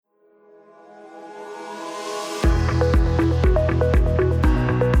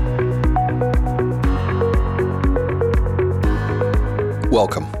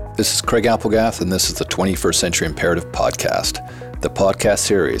Welcome. This is Craig Applegath, and this is the 21st Century Imperative Podcast, the podcast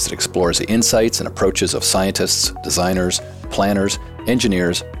series that explores the insights and approaches of scientists, designers, planners,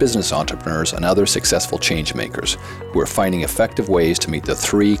 engineers, business entrepreneurs, and other successful change makers who are finding effective ways to meet the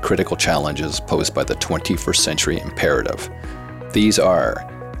three critical challenges posed by the 21st Century Imperative. These are: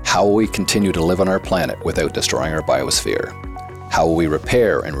 how will we continue to live on our planet without destroying our biosphere? How will we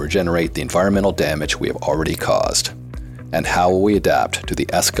repair and regenerate the environmental damage we have already caused? And how will we adapt to the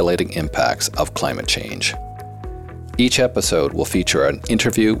escalating impacts of climate change? Each episode will feature an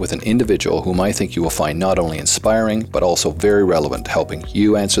interview with an individual whom I think you will find not only inspiring, but also very relevant, helping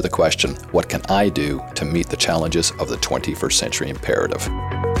you answer the question, what can I do to meet the challenges of the 21st Century Imperative?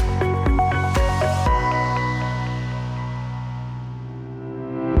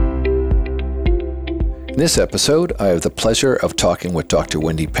 In this episode, I have the pleasure of talking with Dr.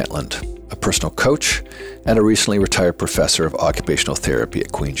 Wendy Pentland, a personal coach and a recently retired professor of occupational therapy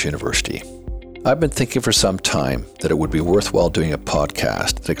at Queen's University. I've been thinking for some time that it would be worthwhile doing a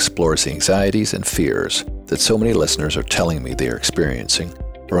podcast that explores the anxieties and fears that so many listeners are telling me they are experiencing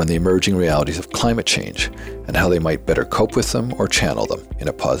around the emerging realities of climate change and how they might better cope with them or channel them in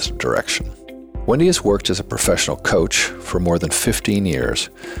a positive direction. Wendy has worked as a professional coach for more than 15 years,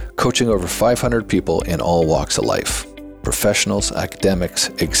 coaching over 500 people in all walks of life: professionals, academics,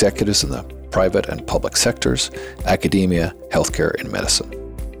 executives in the private and public sectors, academia, healthcare, and medicine.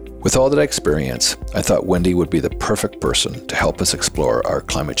 With all that experience, I thought Wendy would be the perfect person to help us explore our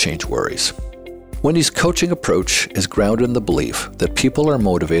climate change worries. Wendy's coaching approach is grounded in the belief that people are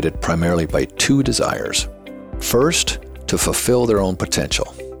motivated primarily by two desires. First, to fulfill their own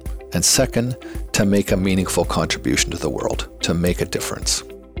potential. And second, to make a meaningful contribution to the world, to make a difference.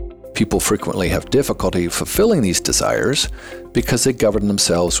 People frequently have difficulty fulfilling these desires because they govern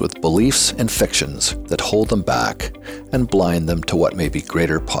themselves with beliefs and fictions that hold them back and blind them to what may be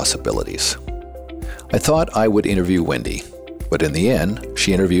greater possibilities. I thought I would interview Wendy, but in the end,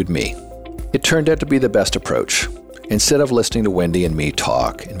 she interviewed me. It turned out to be the best approach. Instead of listening to Wendy and me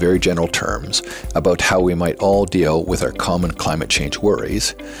talk in very general terms about how we might all deal with our common climate change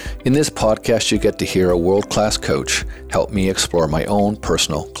worries, in this podcast you get to hear a world-class coach help me explore my own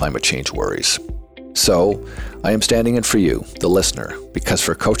personal climate change worries. So, I am standing in for you, the listener, because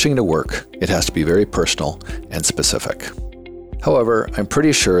for coaching to work, it has to be very personal and specific. However, I'm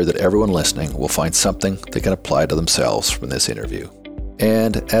pretty sure that everyone listening will find something they can apply to themselves from this interview.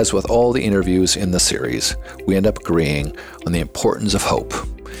 And as with all the interviews in the series, we end up agreeing on the importance of hope,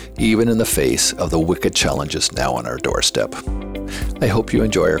 even in the face of the wicked challenges now on our doorstep. I hope you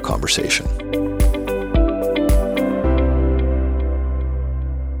enjoy our conversation.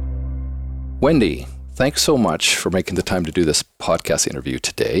 Wendy, thanks so much for making the time to do this podcast interview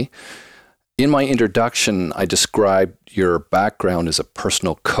today. In my introduction, I described your background as a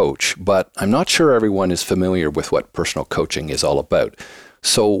personal coach, but I'm not sure everyone is familiar with what personal coaching is all about.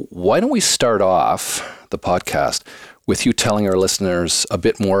 So why don't we start off the podcast with you telling our listeners a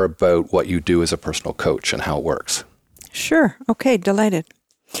bit more about what you do as a personal coach and how it works? Sure. Okay, delighted.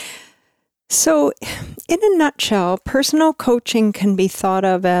 So in a nutshell, personal coaching can be thought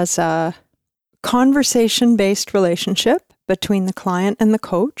of as a conversation-based relationship between the client and the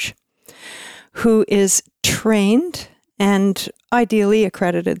coach, who is trained and ideally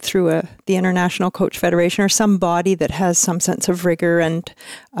accredited through the International Coach Federation or some body that has some sense of rigor, and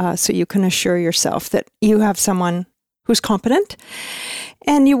so you can assure yourself that you have someone who's competent.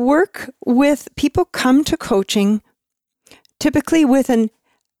 And you work with people come to coaching typically with an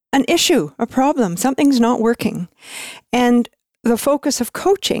issue, a problem, something's not working. And the focus of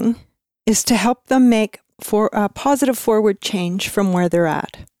coaching is to help them make a positive forward change from where they're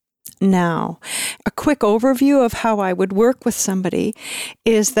at. Now, a quick overview of how I would work with somebody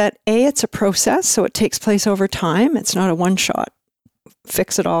is that it's a process, so it takes place over time. It's not a one-shot,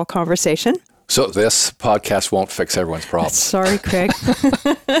 fix-it-all conversation. So this podcast won't fix everyone's problems. Sorry, Craig.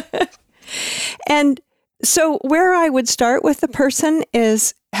 And so where I would start with the person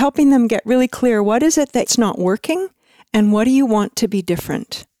is helping them get really clear, what is it that's not working, and what do you want to be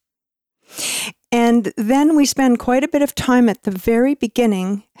different? And then we spend quite a bit of time at the very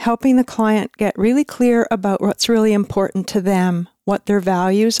beginning helping the client get really clear about what's really important to them, what their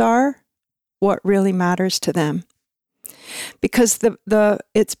values are, what really matters to them. Because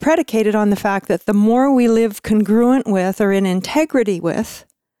it's predicated on the fact that the more we live congruent with or in integrity with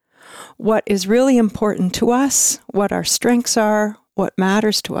what is really important to us, what our strengths are, what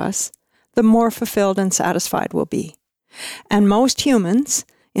matters to us, the more fulfilled and satisfied we'll be. And most humans,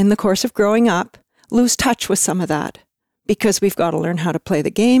 in the course of growing up, lose touch with some of that because we've got to learn how to play the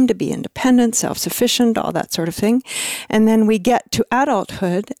game, to be independent, self-sufficient, all that sort of thing. And then we get to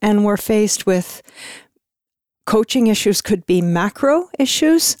adulthood and we're faced with coaching issues. Could be macro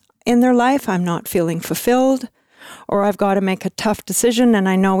issues in their life. I'm not feeling fulfilled, or I've got to make a tough decision and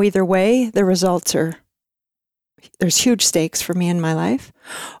I know either way the results are, there's huge stakes for me in my life.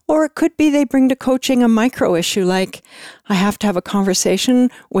 Or it could be they bring to coaching a micro issue, like I have to have a conversation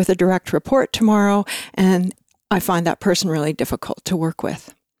with a direct report tomorrow and I find that person really difficult to work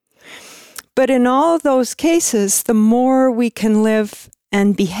with. But in all of those cases, the more we can live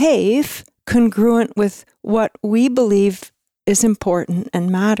and behave congruent with what we believe is important and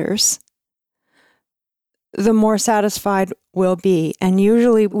matters, the more satisfied we'll be. And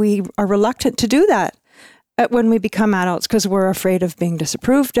usually we are reluctant to do that when we become adults because we're afraid of being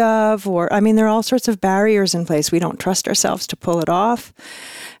disapproved of, or, there are all sorts of barriers in place. We don't trust ourselves to pull it off,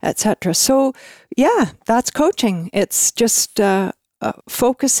 etc. So, yeah, that's coaching. It's just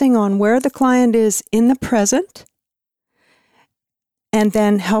focusing on where the client is in the present and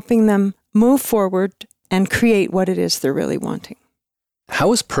then helping them move forward and create what it is they're really wanting.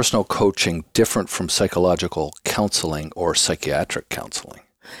 How is personal coaching different from psychological counseling or psychiatric counseling?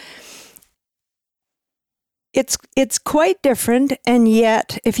 It's quite different, and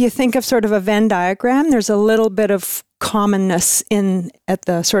yet if you think of sort of a Venn diagram, there's a little bit of commonness at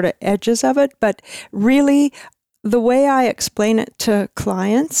the sort of edges of it. But really, the way I explain it to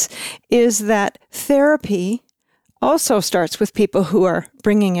clients is that therapy also starts with people who are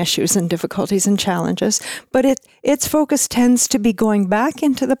bringing issues and difficulties and challenges, but its focus tends to be going back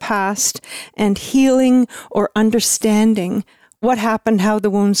into the past and healing or understanding what happened, how the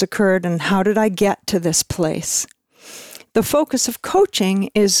wounds occurred, and how did I get to this place. The focus of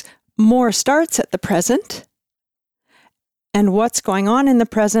coaching is more starts at the present and what's going on in the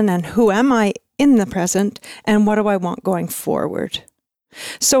present and who am I in the present and what do I want going forward.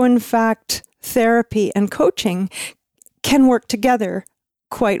 So in fact, therapy and coaching can work together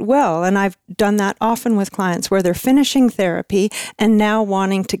quite well. And I've done that often with clients where they're finishing therapy and now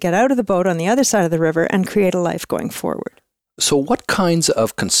wanting to get out of the boat on the other side of the river and create a life going forward. So what kinds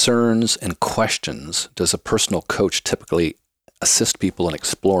of concerns and questions does a personal coach typically assist people in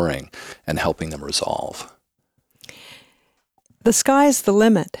exploring and helping them resolve? The sky's the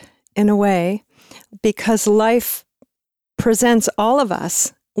limit, in a way, because life presents all of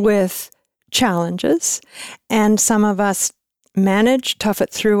us with challenges, and some of us manage, tough it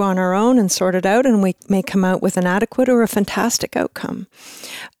through on our own and sort it out, and we may come out with an adequate or a fantastic outcome.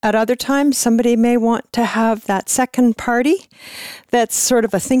 At other times, somebody may want to have that second party that's sort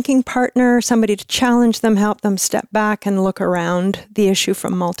of a thinking partner, somebody to challenge them, help them step back and look around the issue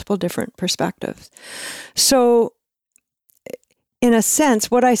from multiple different perspectives. So, in a sense,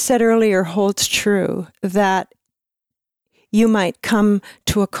 what I said earlier holds true, that you might come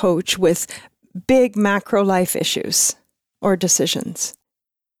to a coach with big macro life issues or decisions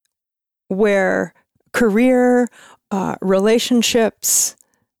where career, relationships,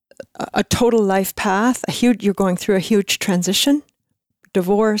 a total life path, you're going through a huge transition,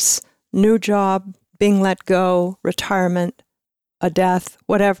 divorce, new job, being let go, retirement, a death,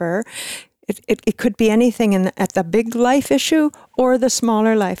 whatever. It could be anything at the big life issue or the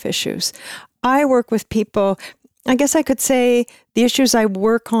smaller life issues. I work with people, I guess I could say the issues I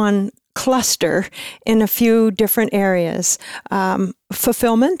work on cluster in a few different areas.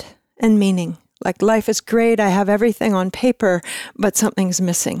 Fulfillment and meaning. Like, life is great, I have everything on paper, but something's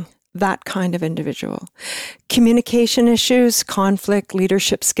missing. That kind of individual. Communication issues, conflict,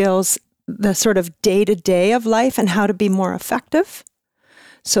 leadership skills, the sort of day-to-day of life and how to be more effective.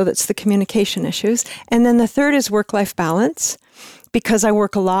 So that's the communication issues. And then the third is work-life balance, because I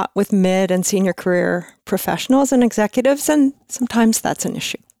work a lot with mid and senior career professionals and executives, and sometimes that's an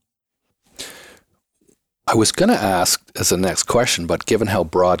issue. I was going to ask as the next question, but given how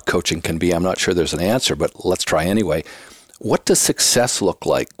broad coaching can be, I'm not sure there's an answer, but let's try anyway. What does success look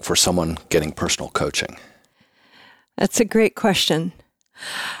like for someone getting personal coaching? That's a great question.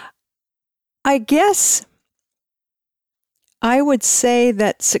 I guess I would say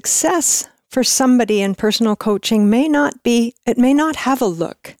that success for somebody in personal coaching may not have a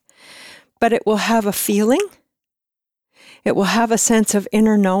look, but it will have a feeling. It will have a sense of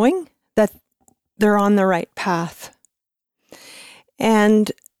inner knowing that they're on the right path.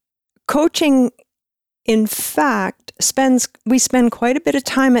 And coaching, in fact, we spend quite a bit of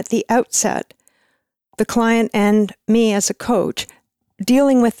time at the outset, the client and me as a coach,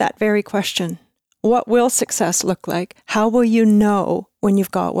 dealing with that very question. What will success look like? How will you know when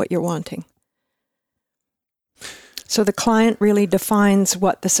you've got what you're wanting? So the client really defines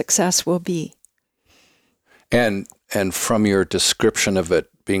what the success will be. And And from your description of it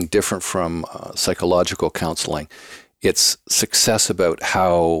being different from psychological counseling, it's success about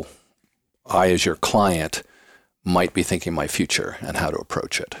how I, as your client, might be thinking my future and how to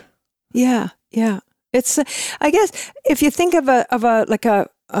approach it. Yeah. It's, I guess, if you think of a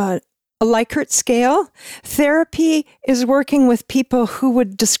Likert scale, therapy is working with people who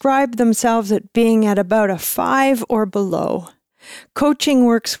would describe themselves at being at about a 5 or below. Coaching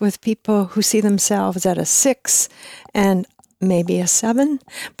works with people who see themselves at a 6 and maybe a 7,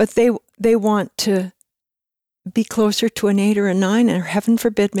 but they want to be closer to an 8 or a 9, or heaven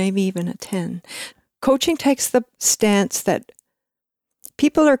forbid, maybe even a 10. Coaching takes the stance that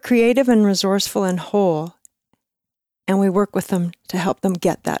people are creative and resourceful and whole, and we work with them to help them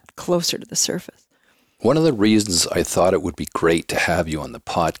get that closer to the surface. One of the reasons I thought it would be great to have you on the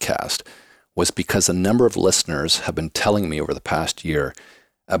podcast was because a number of listeners have been telling me over the past year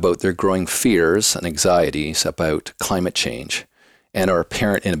about their growing fears and anxieties about climate change and our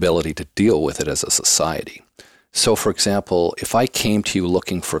apparent inability to deal with it as a society. So, for example, if I came to you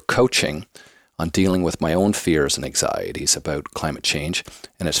looking for coaching on dealing with my own fears and anxieties about climate change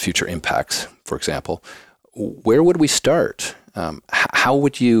and its future impacts, for example, where would we start? How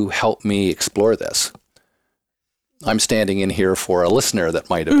would you help me explore this? I'm standing in here for a listener that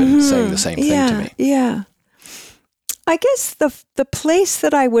might have been saying the same thing to me. Yeah. I guess the place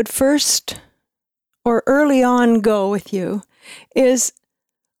that I would first or early on go with you is,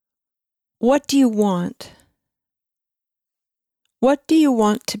 what do you want? What do you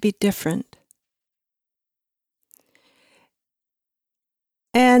want to be different?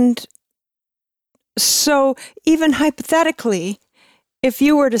 And so even hypothetically, if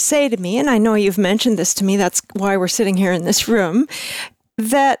you were to say to me, and I know you've mentioned this to me, that's why we're sitting here in this room,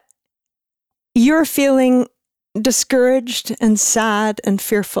 that you're feeling discouraged and sad and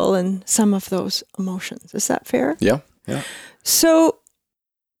fearful and some of those emotions. Is that fair? Yeah. So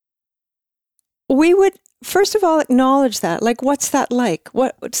we would, first of all, acknowledge that. Like, what's that like?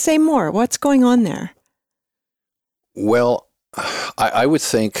 Say more. What's going on there? Well, I would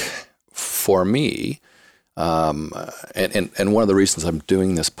think for me, and one of the reasons I'm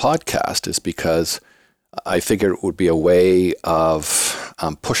doing this podcast is because I figured it would be a way of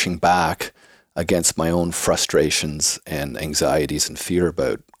pushing back against my own frustrations and anxieties and fear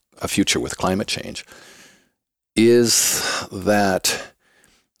about a future with climate change, is that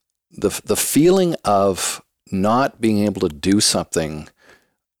the feeling of not being able to do something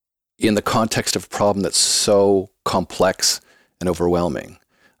in the context of a problem that's so complex and overwhelming.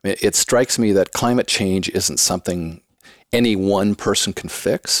 I mean, it strikes me that climate change isn't something any one person can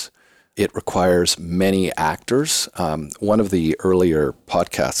fix. It requires many actors. One of the earlier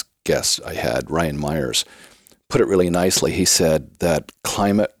podcast guests I had, Ryan Myers, put it really nicely. He said that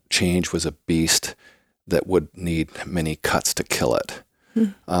climate change was a beast that would need many cuts to kill it.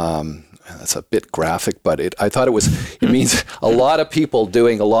 That's a bit graphic, but I thought it means a lot of people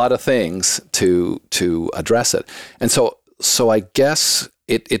doing a lot of things to address it. And so I guess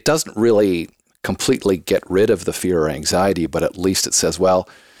it doesn't really completely get rid of the fear or anxiety, but at least it says, well,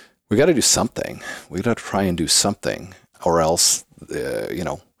 we got to do something. We got to try and do something, or else,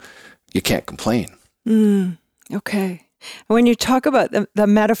 you can't complain. Okay. When you talk about the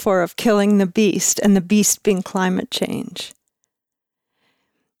metaphor of killing the beast and the beast being climate change,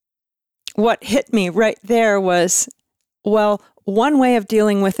 what hit me right there was, well, one way of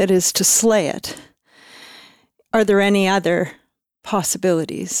dealing with it is to slay it. Are there any other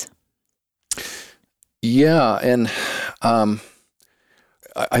possibilities? Yeah, and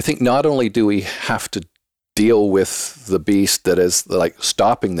I think not only do we have to deal with the beast that is like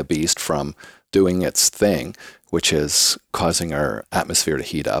stopping the beast from doing its thing, which is causing our atmosphere to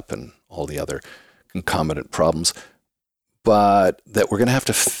heat up and all the other concomitant problems, but that we're going to have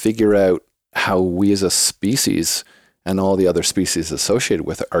to figure out how we as a species and all the other species associated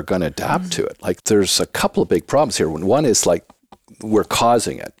with it are going to adapt to it. Like, there's a couple of big problems here. One is like we're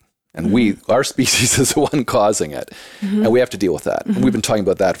causing it, and our species is the one causing it, and we have to deal with that. And we've been talking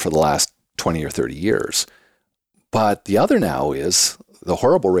about that for the last 20 or 30 years. But the other now is the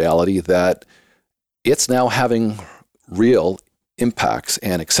horrible reality that it's now having real impacts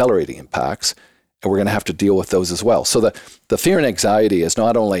and accelerating impacts, and we're going to have to deal with those as well. So the fear and anxiety is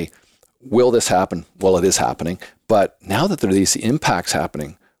not only, will this happen? Well, it is happening. But now that there are these impacts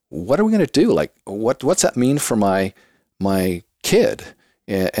happening, what are we going to do? Like, what's that mean for my kid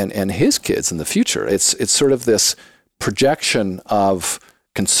and his kids in the future? It's sort of this projection of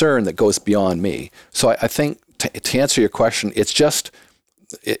concern that goes beyond me. So I think to answer your question,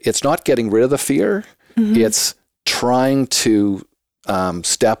 it's not getting rid of the fear. It's trying to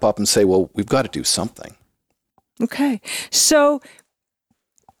step up and say, well, we've got to do something. Okay. So,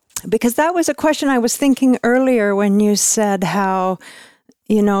 because that was a question I was thinking earlier when you said how,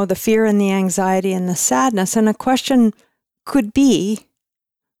 the fear and the anxiety and the sadness, and a question could be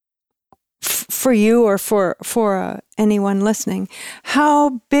for you or for anyone listening,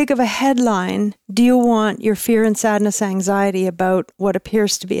 how big of a headline do you want your fear and sadness, anxiety about what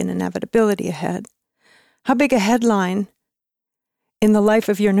appears to be an inevitability ahead? How big a headline in the life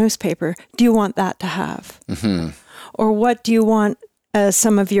of your newspaper do you want that to have? Mm-hmm. Or what do you want as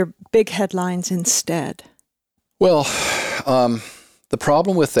some of your big headlines instead? Well, the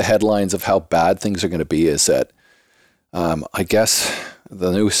problem with the headlines of how bad things are going to be is that I guess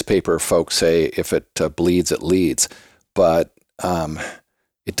the newspaper folks say if it bleeds, it leads, but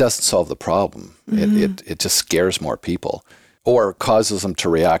it doesn't solve the problem. Mm-hmm. It just scares more people or causes them to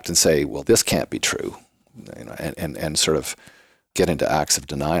react and say, well, this can't be true, and sort of get into acts of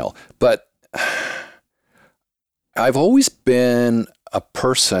denial. But I've always been a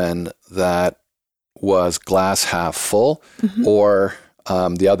person that was glass half full, mm-hmm. or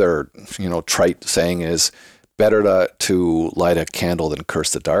the other, trite saying is better to light a candle than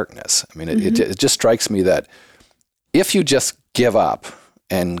curse the darkness. I mean, mm-hmm. it just strikes me that if you just give up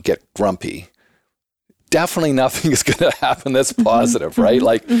and get grumpy, definitely nothing is going to happen that's positive, mm-hmm. right?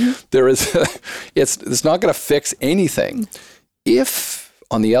 Like mm-hmm. It's not going to fix anything. If,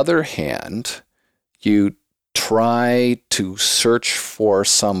 on the other hand, you try to search for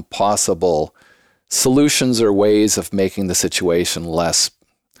some possible solutions or ways of making the situation less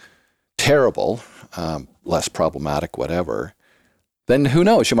terrible, less problematic, whatever, then who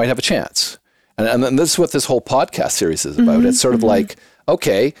knows, you might have a chance. And this is what this whole podcast series is about. Mm-hmm, it's sort of like,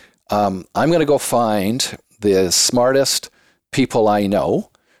 okay, I'm going to go find the smartest people I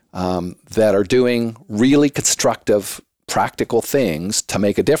know that are doing really constructive, practical things to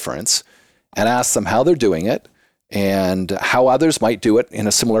make a difference, and ask them how they're doing it and how others might do it in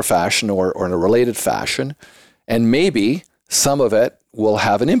a similar fashion or in a related fashion. And maybe some of it will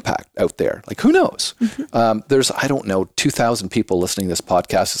have an impact out there. Like, who knows? Mm-hmm. There's, 2,000 people listening to this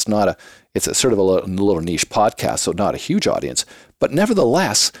podcast. It's a sort of a little niche podcast, so not a huge audience. But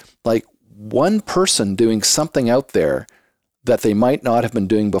nevertheless, like one person doing something out there that they might not have been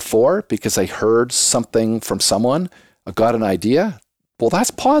doing before because they heard something from someone, or got an idea, well,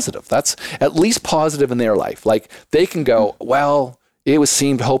 that's positive. That's at least positive in their life. Like they can go, well, it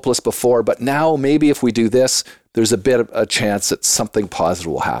seemed hopeless before, but now maybe if we do this, there's a bit of a chance that something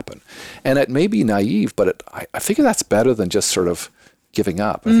positive will happen. And it may be naive, but I figure that's better than just sort of giving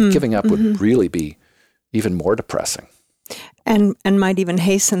up. I think giving up would really be even more depressing. And might even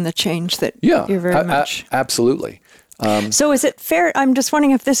hasten the change that you're very much. Absolutely. So is it fair? I'm just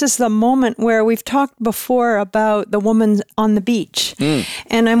wondering if this is the moment where we've talked before about the woman on the beach.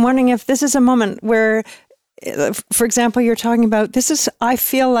 And I'm wondering if this is a moment where, for example, you're talking about I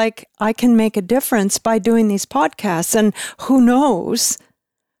feel like I can make a difference by doing these podcasts, and who knows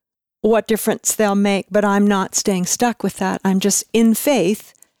what difference they'll make, but I'm not staying stuck with that. I'm just in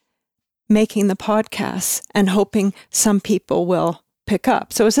faith making the podcasts and hoping some people will pick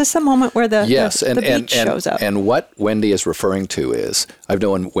up. So is this a moment where the beach shows up? And what Wendy is referring to is, I've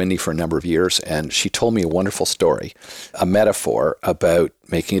known Wendy for a number of years, and she told me a wonderful story, a metaphor about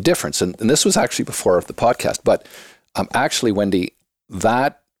making a difference. And this was actually before the podcast. But actually, Wendy,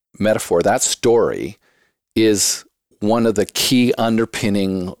 that metaphor, that story is one of the key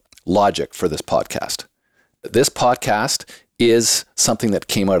underpinning logic for this podcast. This podcast is something that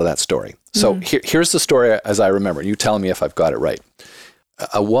came out of that story. So here's the story as I remember. You tell me if I've got it right.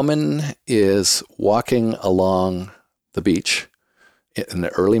 A woman is walking along the beach in the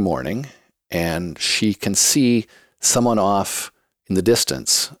early morning, and she can see someone off in the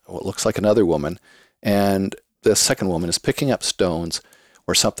distance, what looks like another woman, and the second woman is picking up stones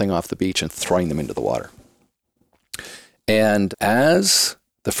or something off the beach and throwing them into the water. And as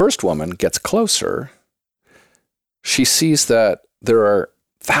the first woman gets closer, she sees that there are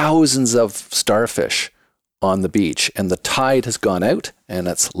thousands of starfish on the beach, and the tide has gone out, and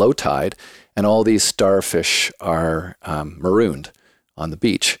it's low tide, and all these starfish are marooned on the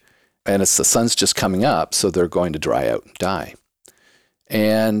beach. And the sun's just coming up, so they're going to dry out and die.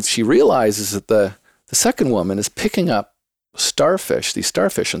 And she realizes that the second woman is picking up these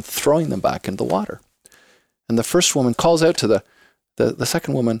starfish, and throwing them back into the water. And the first woman calls out to the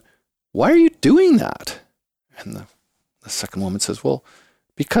second woman, "Why are you doing that?" And the second woman says, "Well,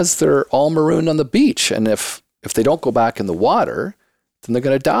 because they're all marooned on the beach, and if they don't go back in the water, then they're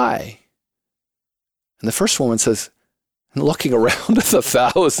going to die." And the first woman says, looking around at the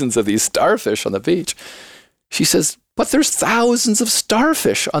thousands of these starfish on the beach, she says, "But there's thousands of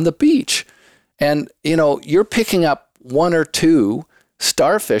starfish on the beach, And, you're picking up one or two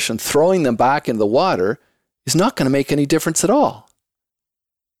starfish and throwing them back into the water is not going to make any difference at all.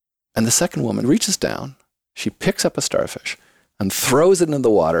 And the second woman reaches down, she picks up a starfish and throws it into the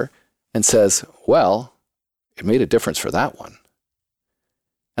water and says, well, it made a difference for that one.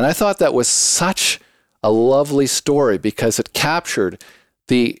 And I thought that was such a lovely story because it captured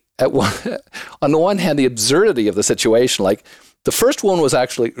on the one hand, the absurdity of the situation. Like, the first one was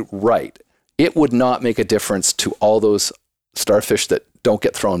actually right. It would not make a difference to all those starfish that don't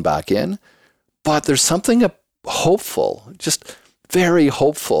get thrown back in. But there's something hopeful, just very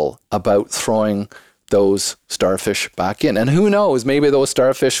hopeful about throwing those starfish back in. And who knows, maybe those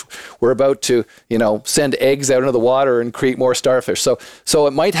starfish were about to, send eggs out into the water and create more starfish. So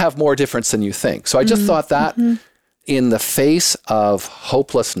it might have more difference than you think. So I just thought that in the face of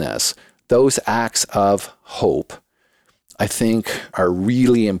hopelessness, those acts of hope, I think, are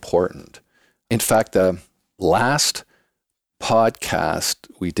really important. In fact, the last podcast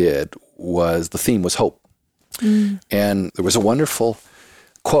we did the theme was hope. And there was a wonderful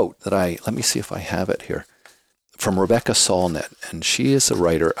quote that let me see if I have it here, from Rebecca Solnit. And she is the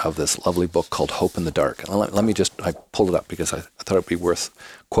writer of this lovely book called Hope in the Dark. And I pulled it up because I thought it would be worth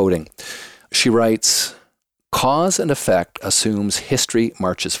quoting. She writes, cause and effect assumes history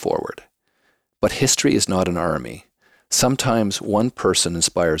marches forward. But history is not an army. Sometimes one person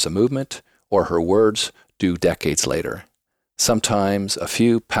inspires a movement, or her words do decades later. Sometimes a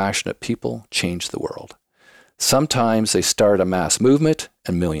few passionate people change the world. Sometimes they start a mass movement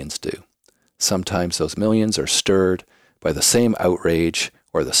and millions do. Sometimes those millions are stirred by the same outrage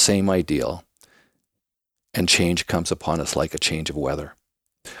or the same ideal, and change comes upon us like a change of weather.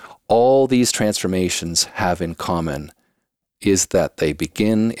 All these transformations have in common is that they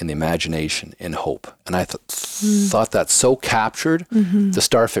begin in the imagination, in hope. And I thought that so captured the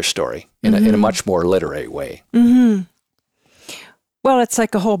starfish story in a much more literary way. Well, it's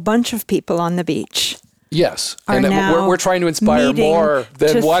like a whole bunch of people on the beach. Yes, and we're trying to inspire more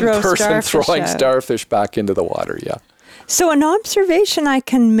than one person throwing starfish back into the water, yeah. So an observation I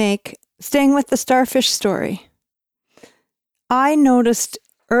can make, staying with the starfish story, I noticed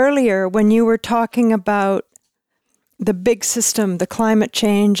earlier when you were talking about the big system, the climate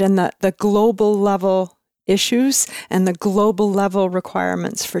change and the global level issues and the global level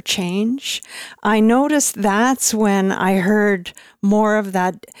requirements for change, I noticed that's when I heard more of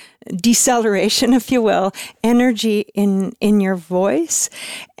that deceleration, if you will, energy in your voice.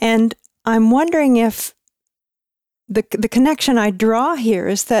 And I'm wondering if the connection I draw here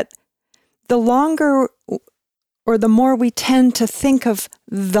is that the longer or the more we tend to think of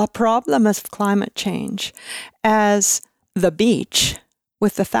the problem of climate change as the beach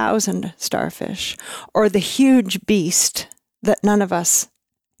with 1,000 starfish, or the huge beast that none of us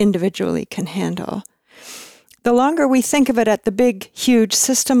individually can handle. The longer we think of it at the big, huge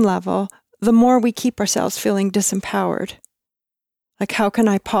system level, the more we keep ourselves feeling disempowered. Like, how can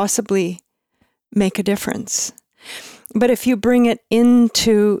I possibly make a difference? But if you bring it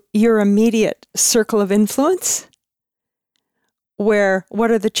into your immediate circle of influence, where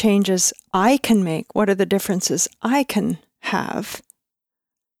what are the changes I can make? What are the differences I can have?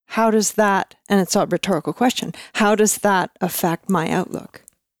 How does that, and it's a rhetorical question, how does that affect my outlook?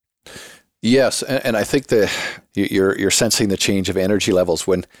 Yes, and I think you're sensing the change of energy levels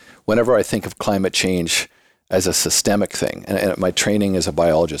whenever I think of climate change as a systemic thing, and my training as a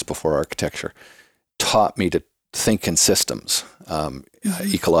biologist before architecture taught me to think in systems,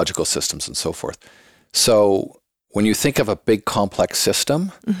 ecological systems and so forth. So when you think of a big complex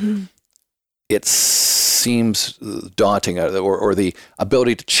system, it seems daunting, or the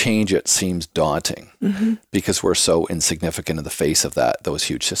ability to change it seems daunting because we're so insignificant in the face of those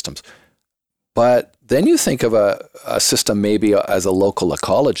huge systems. But then you think of a system maybe as a local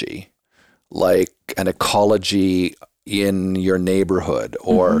ecology, like an ecology in your neighborhood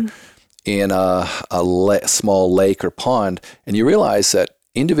or in a small lake or pond, and you realize that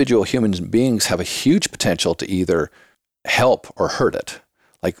individual human beings have a huge potential to either help or hurt it.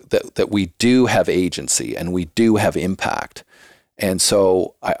 Like that we do have agency and we do have impact. And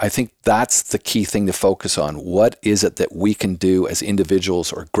so I think that's the key thing to focus on. What is it that we can do as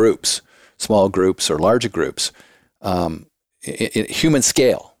individuals or groups, small groups or larger groups, in human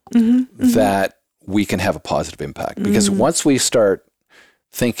scale, that we can have a positive impact? Because once we start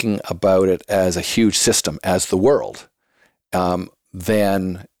thinking about it as a huge system, as the world,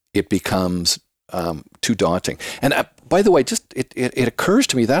 then it becomes too daunting. And by the way, just it occurs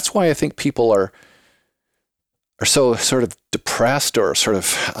to me, that's why I think people are so sort of depressed or sort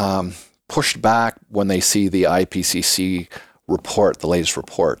of pushed back when they see the IPCC report, the latest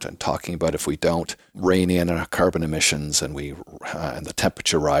report, and talking about if we don't rein in our carbon emissions and and the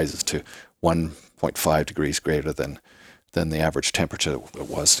temperature rises to 1.5 degrees greater than the average temperature it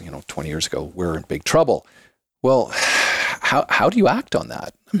was 20 years ago, we're in big trouble. Well, how do you act on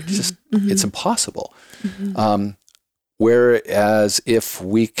that? I mean, it's impossible. Whereas if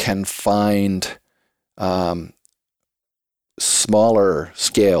we can find smaller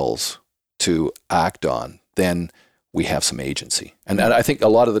scales to act on, then we have some agency. And I think a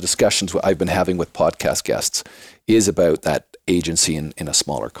lot of the discussions I've been having with podcast guests is about that agency in a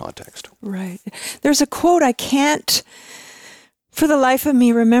smaller context. Right. There's a quote, I can't for the life of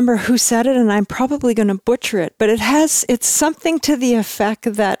me remember who said it, and I'm probably going to butcher it, but it's something to the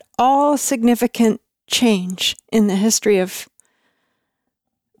effect that all significant change in the history of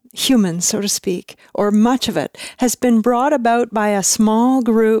humans, so to speak, or much of it, has been brought about by a small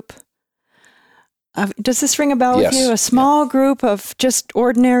group. Does this ring a bell with you? A small group of just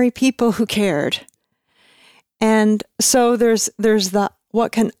ordinary people who cared. And so there's the,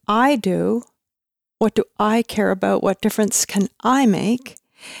 what can I do? What do I care about? What difference can I make?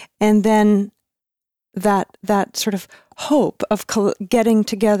 And then that sort of hope of getting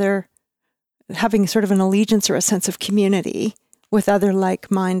together, having sort of an allegiance or a sense of community with other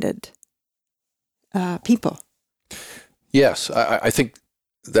like-minded people. Yes, I think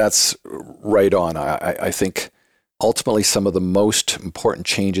that's right on. I think ultimately some of the most important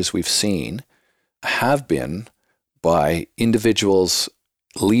changes we've seen have been by individuals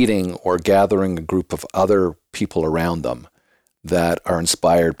leading or gathering a group of other people around them that are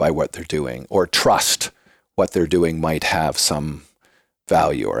inspired by what they're doing or trust what they're doing might have some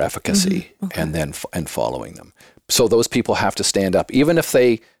value or efficacy, and following them. So those people have to stand up, even if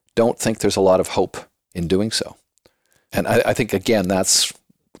they don't think there's a lot of hope in doing so. And I think, again, that's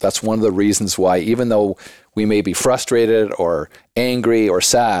one of the reasons why, even though we may be frustrated or angry or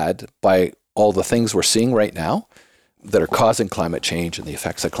sad by all the things we're seeing right now that are causing climate change and the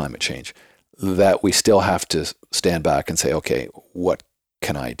effects of climate change, that we still have to stand back and say, okay, what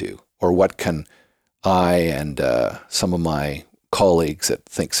can I do? Or what can I and some of my colleagues that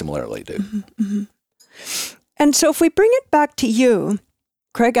think similarly do? And so if we bring it back to you,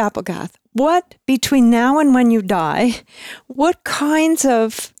 Craig Applegath, what, between now and when you die, what kinds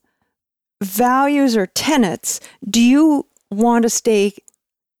of values or tenets do you want to stay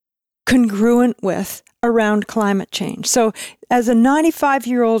congruent with around climate change? So as a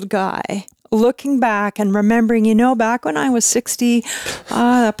 95-year-old guy, looking back and remembering, back when I was 60,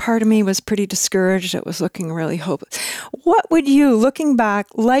 that part of me was pretty discouraged. It was looking really hopeless. What would you, looking back,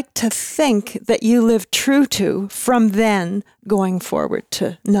 like to think that you lived true to from then going forward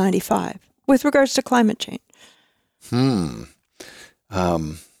to 95 with regards to climate change?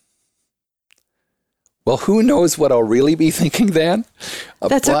 Well, who knows what I'll really be thinking then?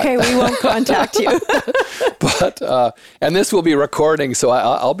 That's okay. We won't contact you. But and this will be recording, so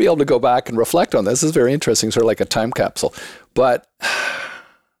I'll be able to go back and reflect on this. This is very interesting, sort of like a time capsule. But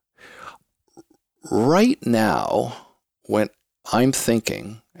right now, when I'm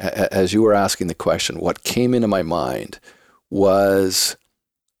thinking, as you were asking the question, what came into my mind was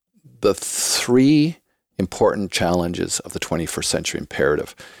the three important challenges of the 21st century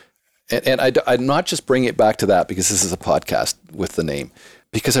imperative. And I'd not just bring it back to that because this is a podcast with the name,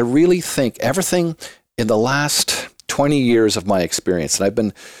 because I really think everything in the last 20 years of my experience, and I've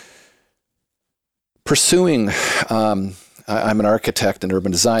been pursuing, I'm an architect and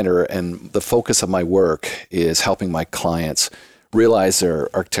urban designer, and the focus of my work is helping my clients realize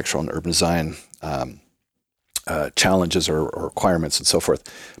their architectural and urban design challenges or requirements and so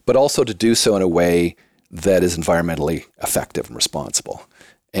forth, but also to do so in a way that is environmentally effective and responsible.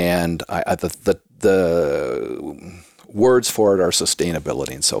 And the words for it are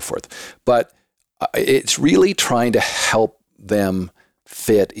sustainability and so forth. But it's really trying to help them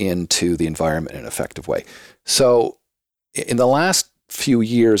fit into the environment in an effective way. So in the last few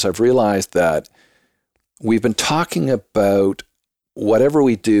years, I've realized that we've been talking about whatever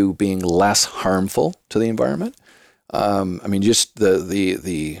we do being less harmful to the environment. Just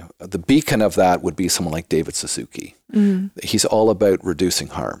the beacon of that would be someone like David Suzuki. He's all about reducing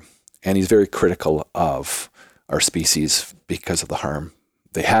harm, and he's very critical of our species because of the harm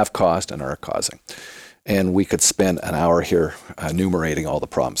they have caused and are causing. And we could spend an hour here enumerating all the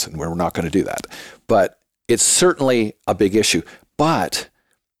problems, and we're not going to do that. But it's certainly a big issue. But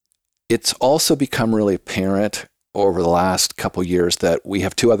it's also become really apparent over the last couple of years that we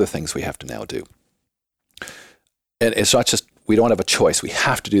have two other things we have to now do. And it's not just, we don't have a choice. We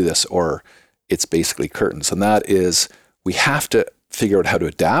have to do this or it's basically curtains. And that is, we have to figure out how to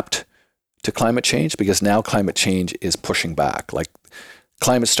adapt to climate change, because now climate change is pushing back. Like,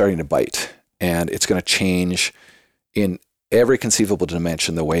 climate's starting to bite, and it's going to change in every conceivable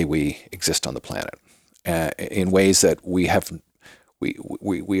dimension the way we exist on the planet, in ways that we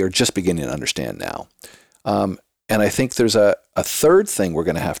are just beginning to understand now. And I think there's a third thing we're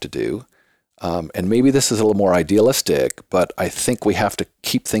going to have to do, and maybe this is a little more idealistic, but I think we have to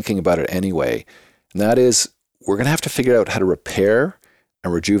keep thinking about it anyway, and that is we're going to have to figure out how to repair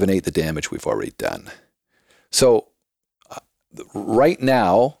and rejuvenate the damage we've already done. So right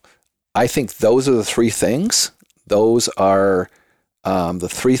now, I think those are the three things. Those are the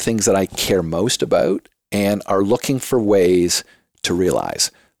three things that I care most about and are looking for ways to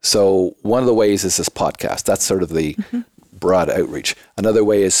realize. So one of the ways is this podcast. That's sort of the broad outreach. Another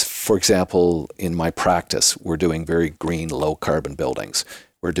way is, for example, in my practice, we're doing very green, low carbon buildings.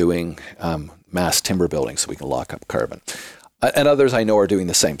 We're doing mass timber buildings so we can lock up carbon. And others I know are doing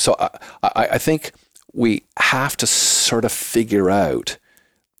the same. So I think we have to sort of figure out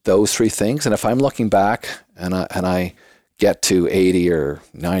those three things. And if I'm looking back and I get to 80 or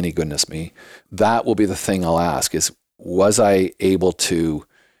 90, goodness me, that will be the thing I'll ask is, was I able to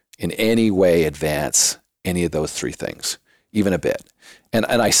in any way advance any of those three things, even a bit? And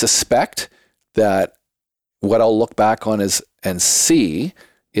I suspect that what I'll look back on and see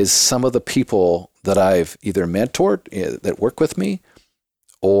is some of the people that I've either mentored that work with me,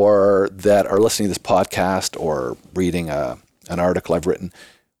 or that are listening to this podcast or reading an article I've written,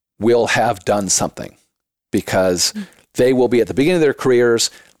 will have done something, because they will be at the beginning of their careers,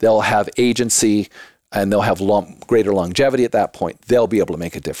 they'll have agency, and they'll have greater longevity at that point. They'll be able to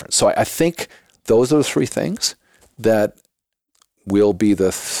make a difference. So I think those are the three things that will be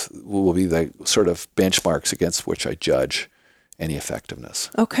the sort of benchmarks against which I judge any effectiveness.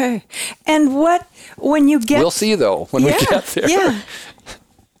 Okay. And when you get... We'll see, though, when we get there. Yeah.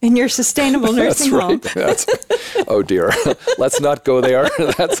 In your sustainable nursing home. That's right. Oh, dear. Let's not go there.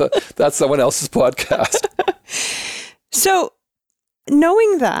 That's someone else's podcast. So,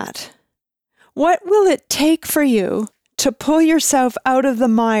 knowing that, what will it take for you to pull yourself out of the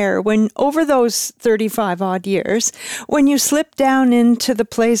mire when, over those 35 odd years, when you slip down into the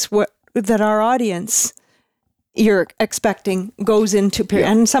place that our audience you're expecting goes into period,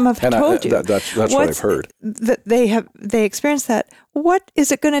 and some have told you that's what I've heard. That they experience that. What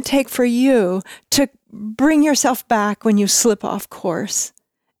is it going to take for you to bring yourself back when you slip off course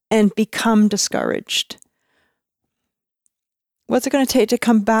and become discouraged? What's it going to take to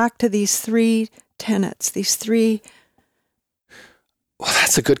come back to these three tenets, these three? Well,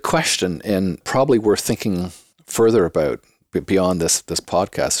 that's a good question, and probably worth thinking further about beyond this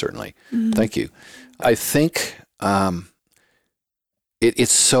podcast, certainly. Mm-hmm. Thank you. I think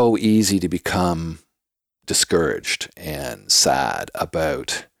it's so easy to become discouraged and sad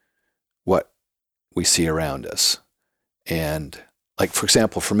about what we see around us. And like, for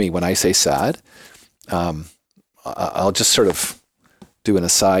example, for me, when I say sad, I'll just sort of do an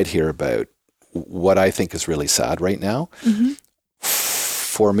aside here about what I think is really sad right now. Mm-hmm.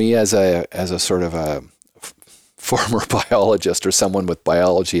 For me, as a sort of a former biologist or someone with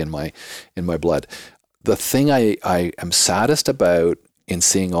biology in my blood, the thing I am saddest about in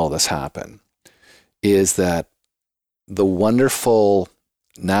seeing all this happen is that the wonderful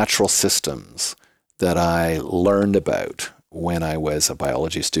natural systems that I learned about when I was a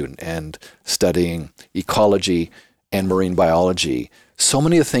biology student and studying ecology and marine biology, so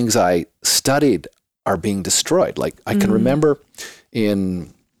many of the things I studied are being destroyed. Like, I can remember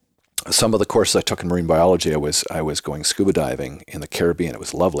in some of the courses I took in marine biology, I was going scuba diving in the Caribbean. It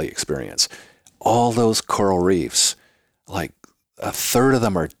was a lovely experience. All those coral reefs, like a third of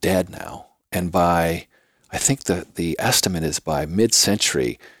them are dead now. And I think the estimate is by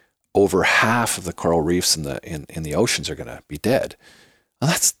mid-century, over half of the coral reefs in the oceans are going to be dead.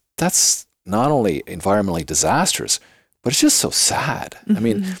 And that's not only environmentally disastrous, but it's just so sad. Mm-hmm. I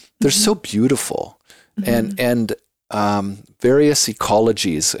mean, they're so beautiful. Mm-hmm. And various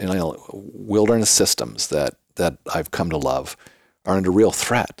ecologies, wilderness systems that I've come to love are under real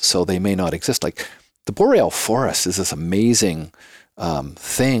threat, so they may not exist. Like, the boreal forest is this amazing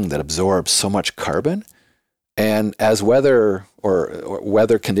thing that absorbs so much carbon, and as weather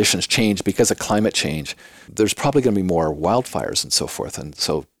conditions change because of climate change, there's probably going to be more wildfires and so forth, and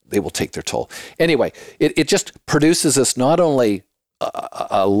so they will take their toll. Anyway, it just produces us not only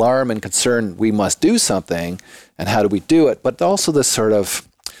alarm and concern, we must do something, and how do we do it, but also this sort of,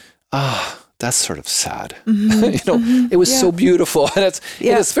 that's sort of sad. Mm-hmm. It was so beautiful. And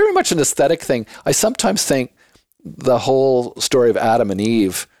it's very much an aesthetic thing. I sometimes think the whole story of Adam and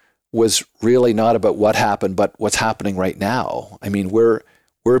Eve was really not about what happened, but what's happening right now. I mean, we're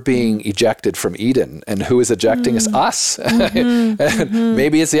we're being ejected from Eden, and who is ejecting us? And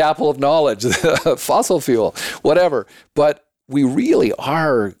maybe it's the apple of knowledge, fossil fuel, whatever. But we really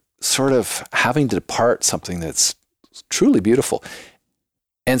are sort of having to depart something that's truly beautiful.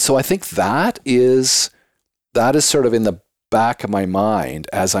 And so I think that is sort of in the back of my mind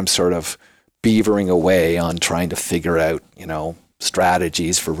as I'm sort of beavering away on trying to figure out,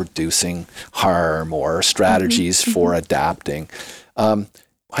 strategies for reducing harm or strategies for adapting.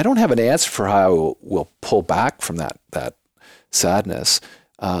 I don't have an answer for how we'll pull back from that sadness,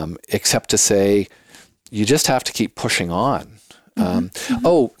 except to say you just have to keep pushing on.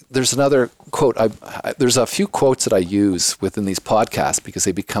 There's another quote. There's a few quotes that I use within these podcasts because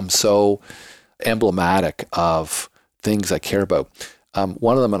they become so emblematic of things I care about.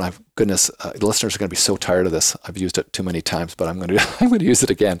 One of them, and the listeners are going to be so tired of this. I've used it too many times, but I'm going to use it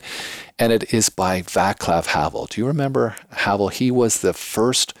again. And it is by Václav Havel. Do you remember Havel? He was the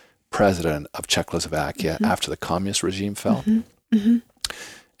first president of Czechoslovakia after the communist regime fell.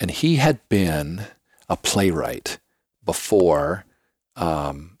 And he had been a playwright before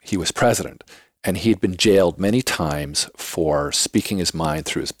he was president. And he'd been jailed many times for speaking his mind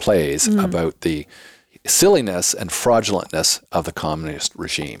through his plays about the silliness and fraudulentness of the communist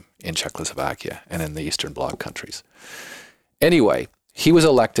regime in Czechoslovakia and in the Eastern Bloc countries. Anyway, he was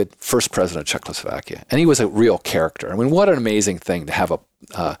elected first president of Czechoslovakia, and he was a real character. I mean, what an amazing thing to have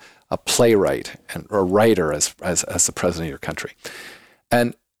a playwright and a writer as the president of your country.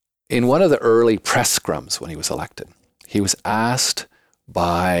 And in one of the early press scrums when he was elected, he was asked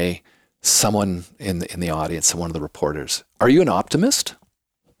by someone in the audience, one of the reporters, "Are you an optimist?"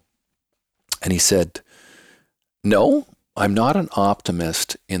 And he said, "No, I'm not an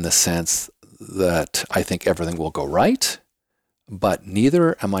optimist in the sense that I think everything will go right, but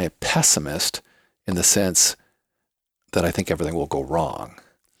neither am I a pessimist in the sense that I think everything will go wrong.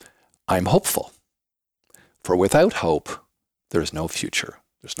 I'm hopeful. For without hope, there's no future.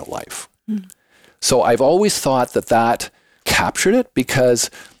 There's no life." So I've always thought that captured it, because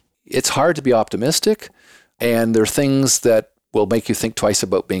it's hard to be optimistic, and there are things that will make you think twice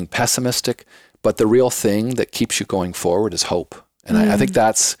about being pessimistic, but the real thing that keeps you going forward is hope. And I think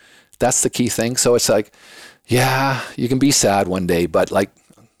that's the key thing. So it's like, yeah, you can be sad one day, but like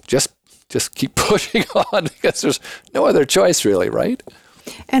just keep pushing on, because there's no other choice really, right?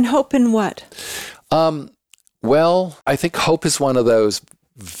 And hope in what? Well, I think hope is one of those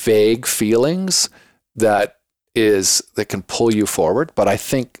vague feelings that can pull you forward. But I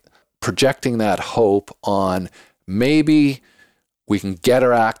think projecting that hope on maybe we can get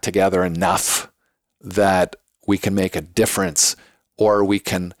our act together enough that we can make a difference, or we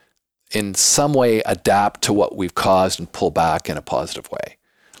can in some way adapt to what we've caused and pull back in a positive way.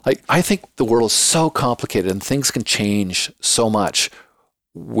 Like, I think the world is so complicated and things can change so much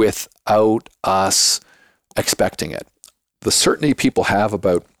without us expecting it. The certainty people have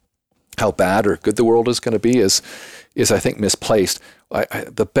about how bad or good the world is going to be is I think misplaced.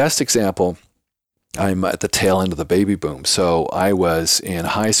 The best example, I'm at the tail end of the baby boom. So I was in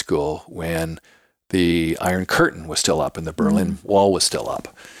high school when the Iron Curtain was still up and the Berlin Wall was still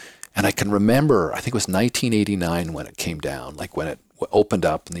up. And I can remember, I think it was 1989 when it came down, like when it opened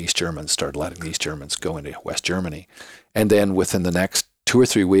up and the East Germans started letting the East Germans go into West Germany. And then within the next 2 or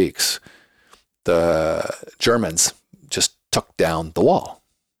 3 weeks, the Germans just took down the wall.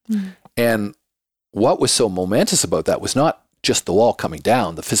 And what was so momentous about that was not just the wall coming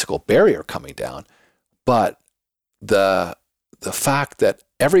down, the physical barrier coming down, but the fact that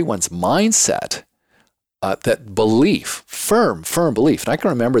everyone's mindset, that belief, firm belief, and I can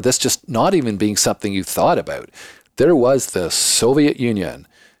remember this just not even being something you thought about. There was the Soviet Union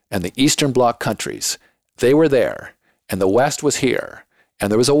and the Eastern Bloc countries. They were there, and the West was here, and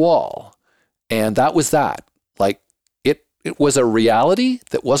there was a wall, and that was that. Like, it was a reality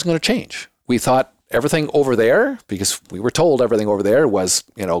that wasn't going to change. We thought everything over there, because we were told everything over there was,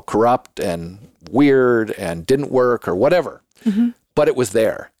 corrupt and weird and didn't work or whatever. But it was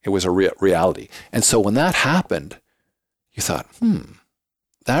there. It was a reality. And so when that happened, you thought,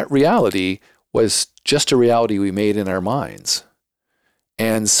 that reality was just a reality we made in our minds.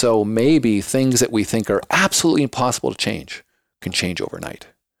 And so maybe things that we think are absolutely impossible to change can change overnight.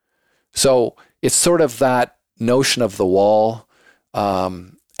 So it's sort of that notion of the wall.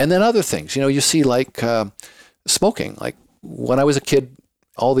 And then other things, you see like smoking. Like when I was a kid,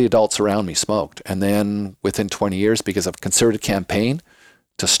 all the adults around me smoked. And then within 20 years, because of a concerted campaign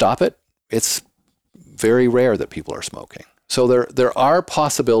to stop it, it's very rare that people are smoking. So there are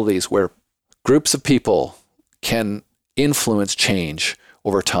possibilities where groups of people can influence change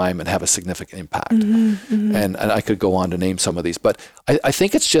over time and have a significant impact. And I could go on to name some of these, but I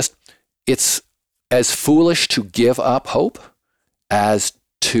think it's as foolish to give up hope as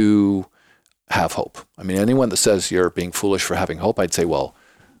to have hope. I mean, anyone that says you're being foolish for having hope, I'd say, well,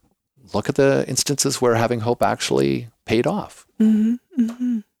 look at the instances where having hope actually paid off.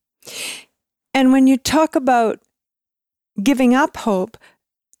 And when you talk about giving up hope,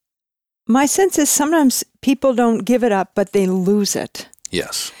 my sense is sometimes people don't give it up, but they lose it.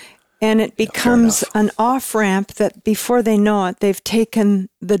 Yes. And it becomes an off-ramp that before they know it, they've taken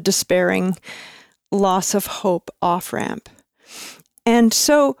the despairing loss of hope off-ramp. And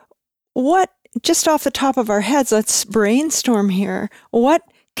so what, just off the top of our heads, let's brainstorm here. What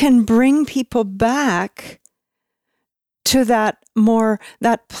can bring people back to that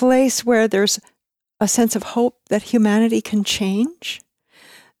place where there's a sense of hope that humanity can change?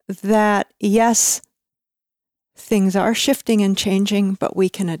 That, yes, things are shifting and changing, but we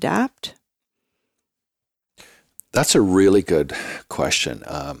can adapt? That's a really good question.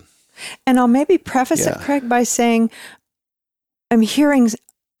 And I'll maybe preface it, Craig, by saying I'm hearing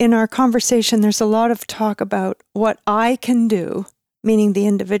in our conversation, there's a lot of talk about what I can do, meaning the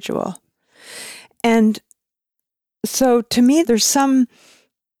individual. And so to me, there's some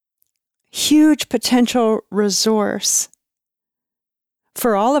huge potential resource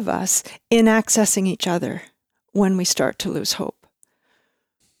for all of us in accessing each other when we start to lose hope.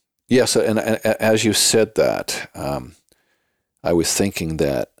 Yes, and as you said that, I was thinking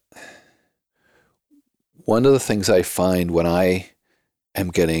that one of the things I find when I am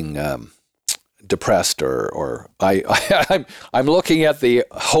getting depressed or I'm looking at the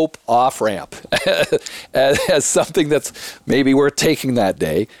hope off-ramp as something that's maybe worth taking that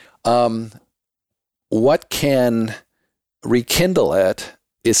day, what can rekindle it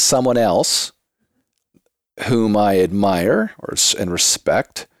is someone else whom I admire and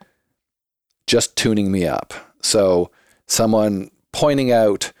respect just tuning me up. So someone pointing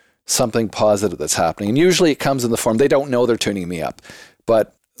out something positive that's happening. And usually it comes in the form, they don't know they're tuning me up.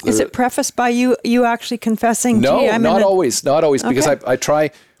 But is it prefaced by you actually confessing? No, not always, because I try,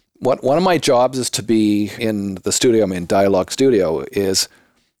 one of my jobs is to be in the studio, I'm in Dialogue Studio, is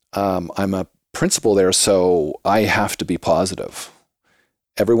I'm a principal there, so I have to be positive.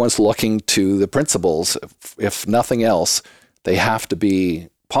 Everyone's looking to the principals. If nothing else, they have to be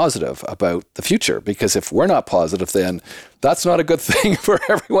positive about the future, because if we're not positive, then that's not a good thing for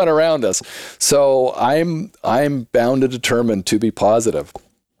everyone around us. So I'm bound and determined to be positive.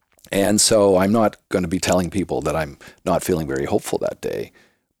 And so I'm not going to be telling people that I'm not feeling very hopeful that day.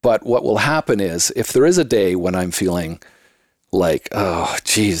 But what will happen is, if there is a day when I'm feeling like, oh,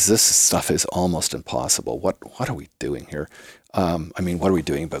 geez, this stuff is almost impossible. What are we doing here? What are we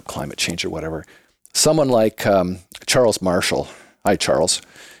doing about climate change or whatever? Someone like Charles Marshall, hi, Charles,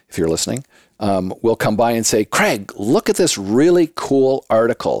 if you're listening, will come by and say, Craig, look at this really cool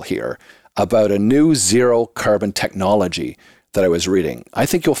article here about a new zero carbon technology that I was reading. I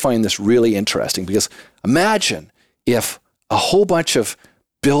think you'll find this really interesting, because imagine if a whole bunch of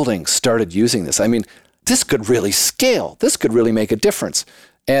buildings started using this. I mean, this could really scale. This could really make a difference.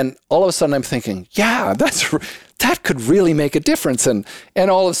 And all of a sudden I'm thinking, yeah, that could really make a difference. And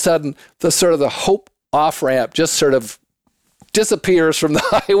all of a sudden the hope off-ramp just sort of disappears from the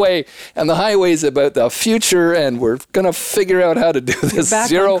highway, and the highway is about the future, and we're going to figure out how to do this.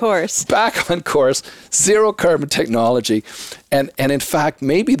 Back on course, zero carbon technology. And in fact,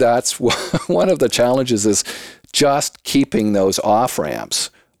 maybe that's one of the challenges, is just keeping those off-ramps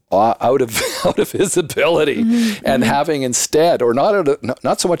out of visibility, and having instead, or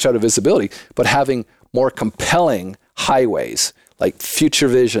not so much out of visibility, but having more compelling highways, like future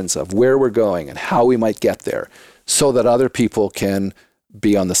visions of where we're going and how we might get there, so that other people can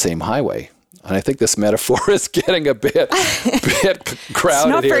be on the same highway. And I think this metaphor is getting a bit crowded here. It's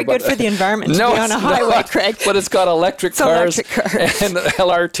not very good for the environment to be on a highway, Craig. But it's got electric cars and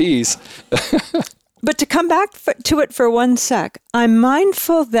LRTs. But to come back to it for one sec, I'm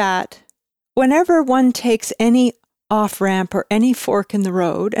mindful that whenever one takes any off-ramp or any fork in the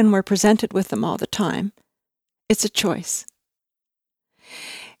road, and we're presented with them all the time, it's a choice.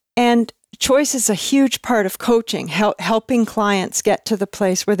 And choice is a huge part of coaching, helping clients get to the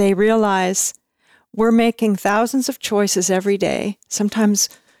place where they realize we're making thousands of choices every day. Sometimes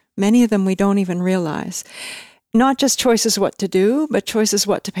many of them we don't even realize. Not just choices what to do, but choices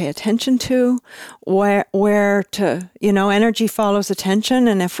what to pay attention to, where to, energy follows attention.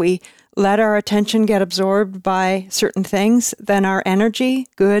 And if we let our attention get absorbed by certain things, then our energy,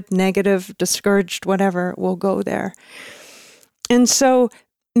 good, negative, discouraged, whatever, will go there. And so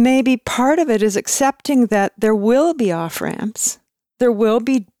maybe part of it is accepting that there will be off-ramps, There will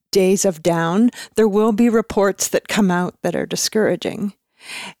be days of down. There will be reports that come out that are discouraging.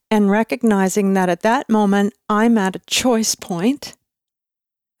 And recognizing that at that moment, I'm at a choice point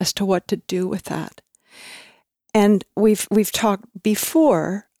as to what to do with that. And we've talked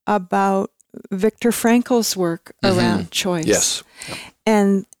before about Viktor Frankl's work around choice. Yes.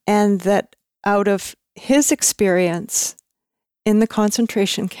 And that out of his experience in the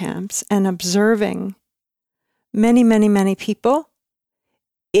concentration camps and observing many, many, many people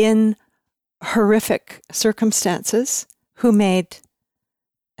in horrific circumstances who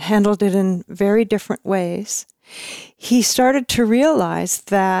handled it in very different ways, he started to realize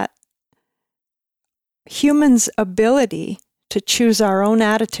that humans' ability to choose our own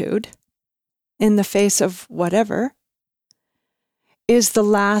attitude in the face of whatever is the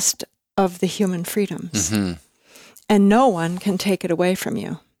last of the human freedoms. Mm-hmm. And no one can take it away from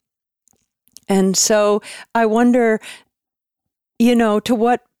you. And so I wonder, to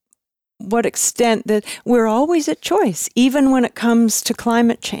what extent that we're always at choice, even when it comes to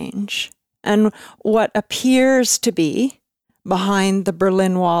climate change and what appears to be behind the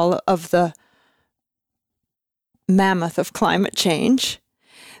Berlin Wall of the mammoth of climate change,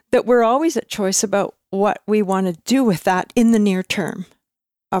 that we're always at choice about what we want to do with that in the near term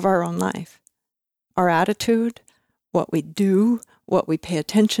of our own life. Our attitude, what we do, what we pay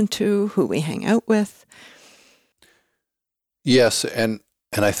attention to, who we hang out with. Yes, and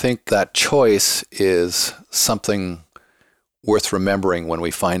I think that choice is something worth remembering when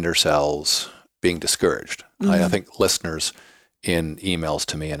we find ourselves being discouraged. Mm-hmm. I think listeners in emails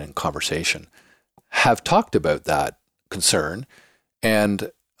to me and in conversation have talked about that concern,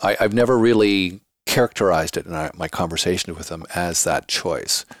 and I've never really characterized it in my conversation with them as that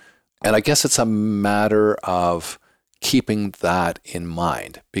choice. And I guess it's a matter of keeping that in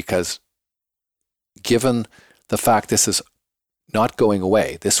mind, because given the fact this is not going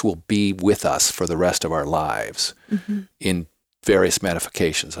away, this will be with us for the rest of our lives mm-hmm. in various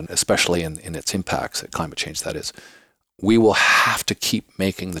manifestations, and especially in its impacts at climate change, that is, we will have to keep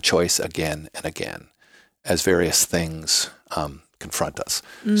making the choice again and again as various things confront us.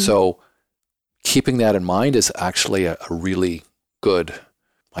 Mm. So keeping that in mind is actually a really good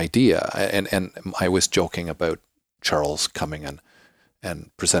idea. And I was joking about Charles coming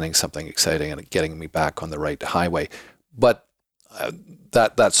and presenting something exciting and getting me back on the right highway. But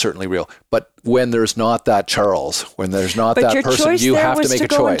that's certainly real. But when there's not that Charles, when there's not that person, you have to make a choice. But your choice there was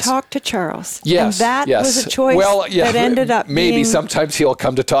to go and talk to Charles. Yes, and that was a choice that ended up maybe being... sometimes he'll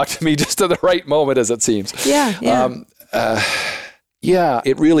come to talk to me just at the right moment, as it seems. Yeah.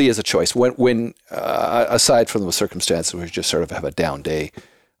 It really is a choice. When aside from the circumstances where you just sort of have a down day,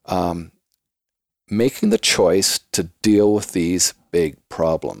 making the choice to deal with these big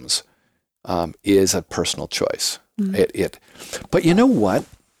problems is a personal choice. Mm-hmm. But you know what?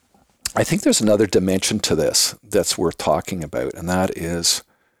 I think there's another dimension to this that's worth talking about, and that is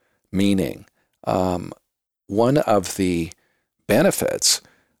meaning. One of the benefits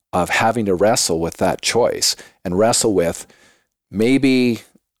of having to wrestle with that choice and wrestle with, maybe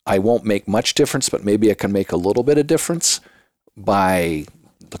I won't make much difference, but maybe I can make a little bit of difference by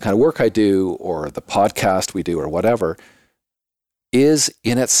the kind of work I do or the podcast we do or whatever, is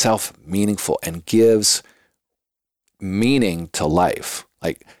in itself meaningful and gives meaning to life.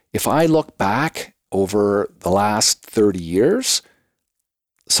 Like, if I look back over the last 30 years,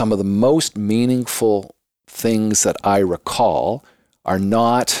 some of the most meaningful things that I recall are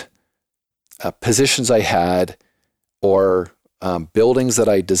not positions I had or buildings that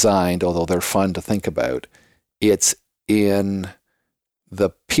I designed, although they're fun to think about. It's in the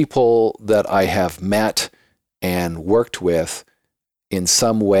people that I have met and worked with in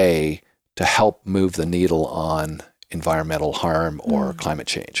some way to help move the needle on environmental harm or climate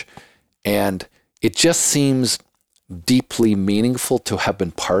change. And it just seems deeply meaningful to have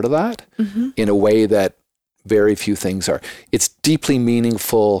been part of that in a way that very few things are. It's deeply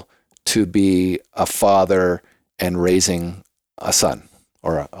meaningful to be a father and raising a son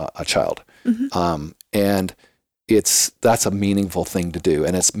or a child. And that's a meaningful thing to do.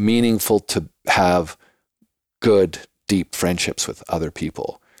 And it's meaningful to have good, deep friendships with other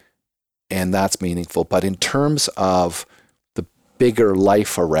people. And that's meaningful. But in terms of the bigger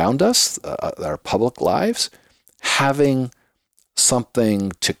life around us, our public lives, having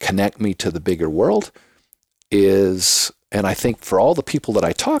something to connect me to the bigger world is, and I think for all the people that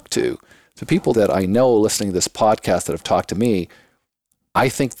I talk to, the people that I know listening to this podcast that have talked to me, I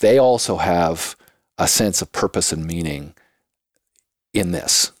think they also have a sense of purpose and meaning in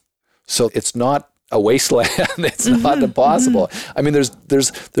this. So it's not a wasteland. It's not impossible. I mean,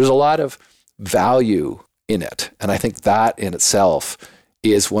 there's a lot of value in it. And I think that in itself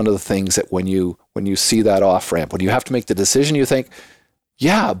is one of the things that when you see that off ramp, when you have to make the decision, you think,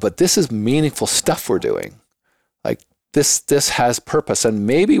 yeah, but this is meaningful stuff we're doing. Like this has purpose, and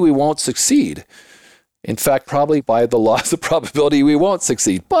maybe we won't succeed. In fact, probably by the laws of probability, we won't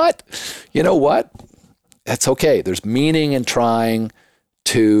succeed. But you know what? That's okay. There's meaning in trying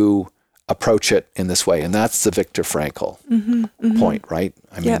to approach it in this way. And that's the Viktor Frankl point, right?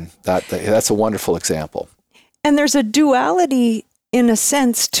 I mean, that's a wonderful example. And there's a duality in a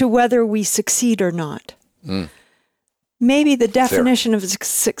sense to whether we succeed or not. Maybe the definition of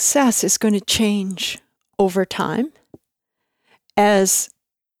success is going to change over time as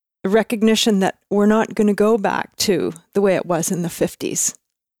recognition that we're not going to go back to the way it was in the 50s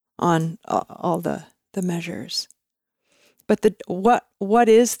on all the measures. But what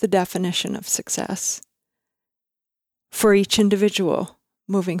is the definition of success for each individual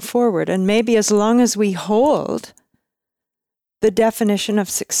moving forward? And maybe as long as we hold the definition of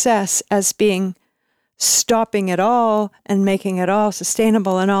success as being stopping it all and making it all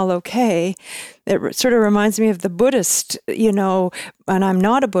sustainable and all okay, it sort of reminds me of the Buddhist, and I'm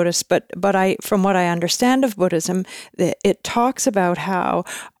not a Buddhist, but from what I understand of Buddhism, it talks about how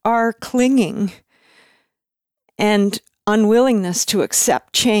our clinging and unwillingness to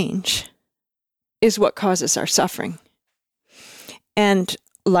accept change is what causes our suffering. And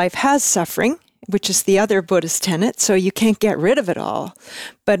life has suffering, which is the other Buddhist tenet, so you can't get rid of it all.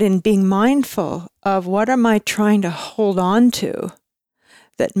 But in being mindful of what am I trying to hold on to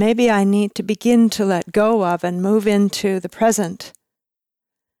that maybe I need to begin to let go of and move into the present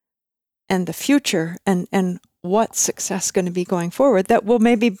and the future and what's success going to be going forward, that will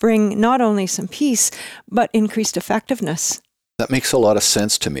maybe bring not only some peace, but increased effectiveness. That makes a lot of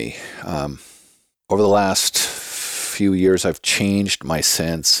sense to me. Over the last few years, I've changed my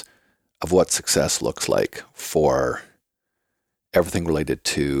sense of what success looks like for everything related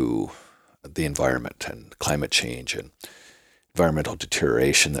to the environment and climate change and environmental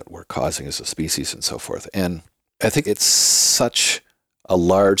deterioration that we're causing as a species and so forth. And I think it's such a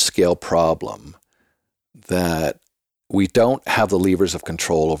large-scale problem that we don't have the levers of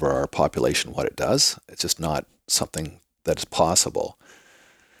control over our population, what it does. It's just not something that is possible.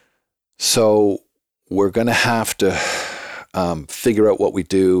 So we're going to have to figure out what we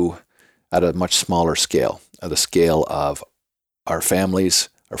do at a much smaller scale, at the scale of our families,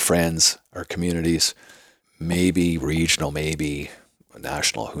 our friends, our communities, maybe regional, maybe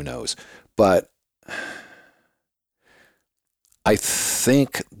national, who knows. But I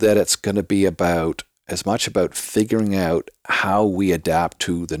think that it's going to be as much about figuring out how we adapt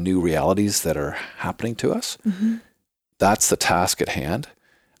to the new realities that are happening to us. Mm-hmm. That's the task at hand.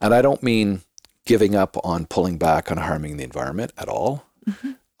 And I don't mean giving up on pulling back on harming the environment at all.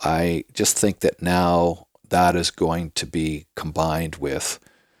 Mm-hmm. I just think that now that is going to be combined with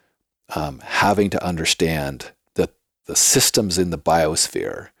having to understand that the systems in the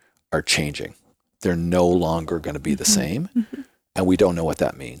biosphere are changing. They're no longer going to be the same, and we don't know what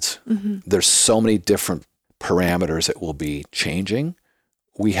that means. There's so many different parameters that will be changing.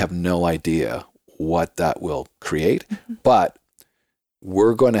 We have no idea what that will create, but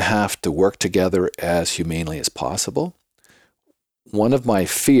we're going to have to work together as humanely as possible. One of my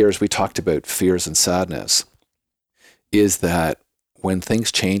fears, we talked about fears and sadness, is that when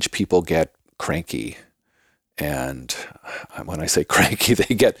things change, people get cranky. And when I say cranky,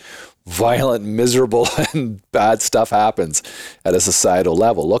 they get violent, miserable, and bad stuff happens at a societal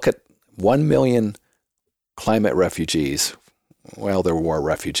level. Look at 1 million climate refugees. Well, there were war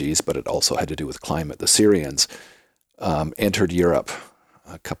refugees, but it also had to do with climate. The Syrians entered Europe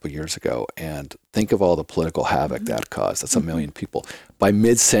a couple of years ago, and think of all the political havoc that caused. That's 1 million people. By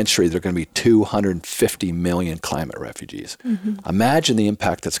mid-century, there are going to be 250 million climate refugees. Imagine the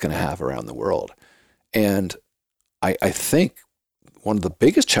impact that's going to have around the world. And I think one of the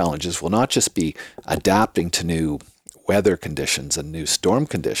biggest challenges will not just be adapting to new weather conditions and new storm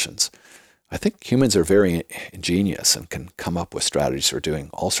conditions. I think humans are very ingenious and can come up with strategies for doing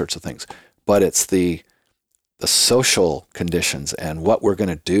all sorts of things. But it's the social conditions and what we're going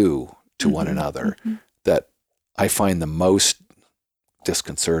to do to one another that I find the most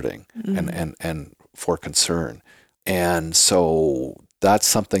disconcerting and for concern. And so that's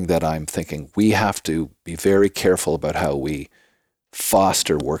something that I'm thinking we have to be very careful about how we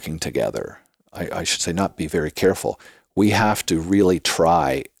foster working together. I should say not be very careful. We have to really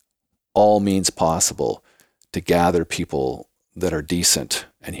try all means possible to gather people that are decent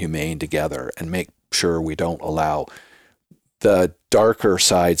and humane together and make sure we don't allow the darker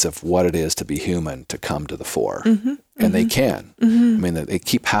sides of what it is to be human to come to the fore. And they can. I mean, they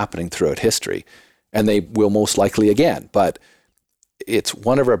keep happening throughout history. and they will most likely again. But it's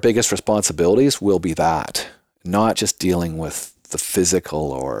one of our biggest responsibilities will be that, not just dealing with the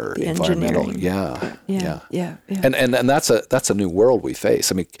physical or the environmental. Yeah. And that's a new world we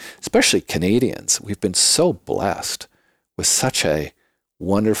face. I mean, especially Canadians, we've been so blessed with such a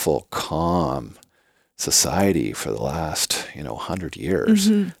wonderful, calm society for the last 100 years.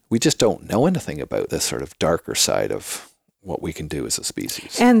 Mm-hmm. We just don't know anything about this sort of darker side of what we can do as a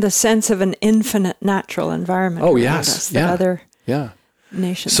species. And the sense of an infinite natural environment. Oh, yes. That other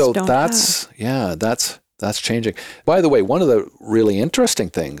nations don't have. That's changing. By the way, one of the really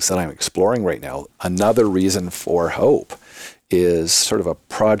interesting things that I'm exploring right now, another reason for hope, is sort of a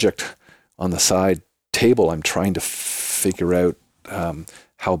project on the side table. I'm trying to figure out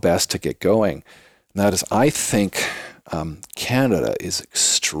how best to get going. And that is, I think Canada is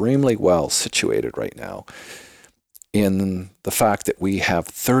extremely well situated right now in the fact that we have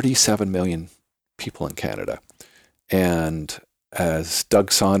 37 million people in Canada. And as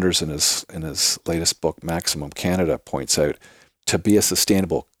Doug Saunders in his latest book, Maximum Canada, points out, to be a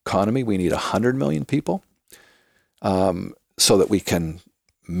sustainable economy, we need 100 million people so that we can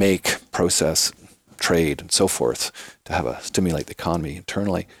make, process, trade, and so forth to stimulate the economy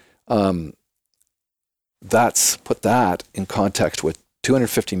internally. Put that in context with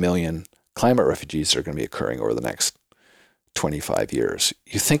 250 million climate refugees that are going to be occurring over the next 25 years.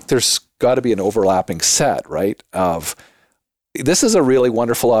 You think there's got to be an overlapping set, right, of this is a really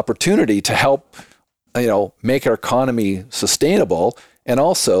wonderful opportunity to help, make our economy sustainable and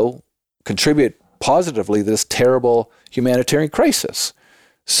also contribute positively to this terrible humanitarian crisis.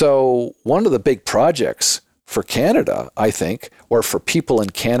 So one of the big projects for Canada, I think, or for people in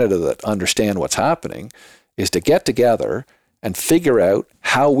Canada that understand what's happening, is to get together and figure out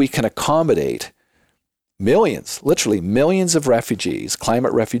how we can accommodate millions, literally millions of refugees,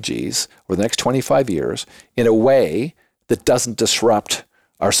 climate refugees, over the next 25 years in a way that doesn't disrupt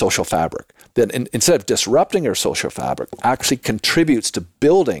our social fabric. That instead of disrupting our social fabric, actually contributes to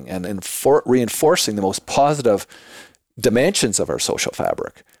building and reinforcing the most positive dimensions of our social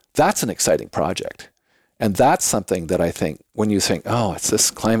fabric. That's an exciting project. And that's something that I think when you think, oh, it's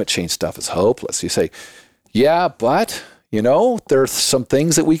this climate change stuff is hopeless, you say, yeah, but, there's some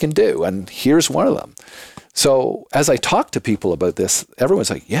things that we can do. And here's one of them. So as I talk to people about this, everyone's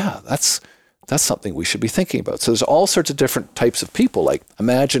like, yeah, that's something we should be thinking about. So there's all sorts of different types of people. Like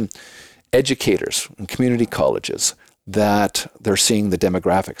imagine educators in community colleges that they're seeing the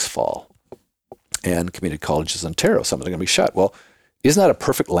demographics fall. And community colleges in Ontario, some of them are going to be shut. Well, isn't that a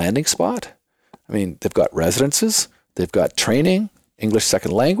perfect landing spot? I mean, they've got residences, they've got training, English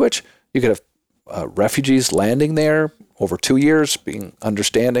second language. You could have refugees landing there over 2 years,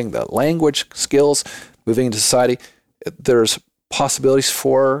 understanding the language skills, moving into society. There's possibilities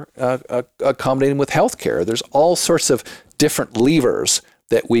for accommodating with healthcare. There's all sorts of different levers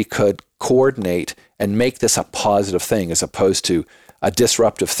that we could coordinate and make this a positive thing as opposed to a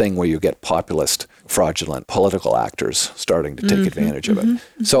disruptive thing where you get populist, fraudulent political actors starting to take advantage of it.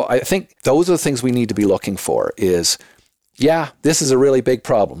 So I think those are the things we need to be looking for is, yeah, this is a really big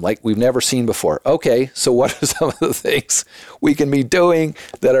problem like we've never seen before. Okay, so what are some of the things we can be doing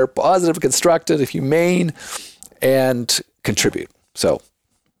that are positive, constructive, humane, and contribute? So,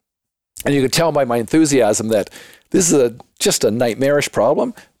 and you can tell by my enthusiasm that this is just a nightmarish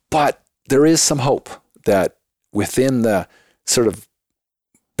problem, but there is some hope that within the sort of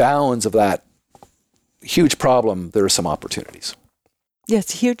bounds of that huge problem, there are some opportunities.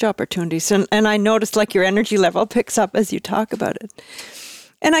 Yes, huge opportunities. And I noticed like your energy level picks up as you talk about it.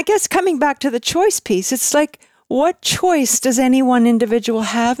 And I guess coming back to the choice piece, it's like, what choice does any one individual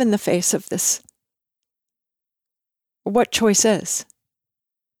have in the face of this? What choice is?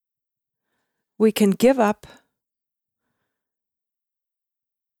 We can give up,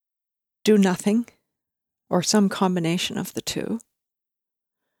 do nothing, or some combination of the two.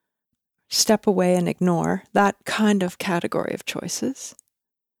 Step away and ignore that kind of category of choices.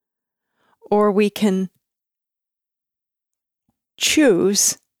 Or we can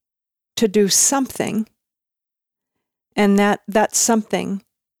choose to do something, and that something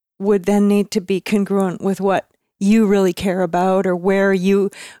would then need to be congruent with what you really care about or where you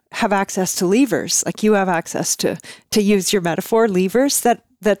have access to levers. Like you have access to use your metaphor, levers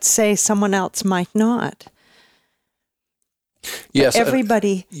that say someone else might not. Yes,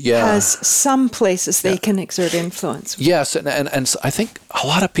 everybody has some places they can exert influence. Yes, and I think a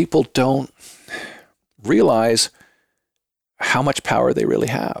lot of people don't realize how much power they really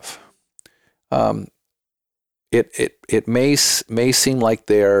have. It may seem like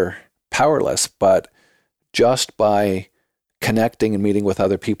they're powerless, but just by connecting and meeting with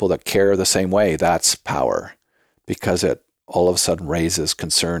other people that care the same way, that's power, because it all of a sudden raises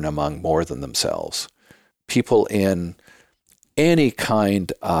concern among more than themselves. People in any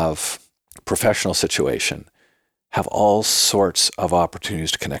kind of professional situation have all sorts of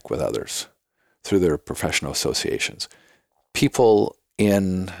opportunities to connect with others through their professional associations. People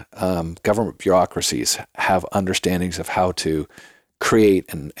in government bureaucracies have understandings of how to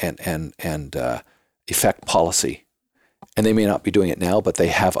create and effect policy. And they may not be doing it now, but they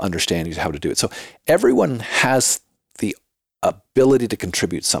have understandings of how to do it. So everyone has the ability to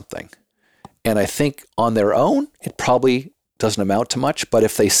contribute something. And I think on their own, it probably doesn't amount to much, but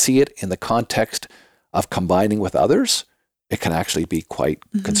if they see it in the context of combining with others, it can actually be quite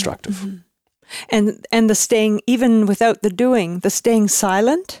constructive. Mm-hmm. And the staying, even without the doing, the staying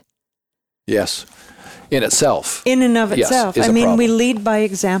silent. Yes, in itself. In and of itself. Yes, I mean, we lead by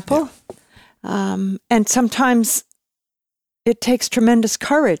example. Yeah. And sometimes it takes tremendous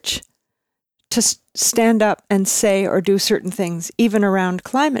courage to stand up and say or do certain things, even around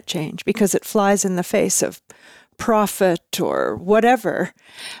climate change, because it flies in the face of profit or whatever.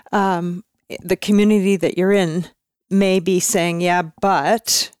 The community that you're in may be saying, yeah,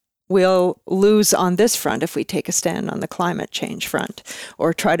 but we'll lose on this front if we take a stand on the climate change front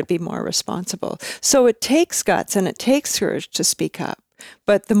or try to be more responsible. So it takes guts and it takes courage to speak up.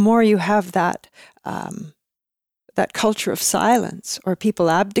 But the more you have that culture of silence or people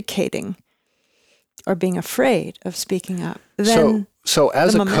abdicating or being afraid of speaking up, then so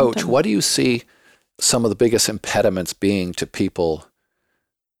as a coach, what do you see some of the biggest impediments being to people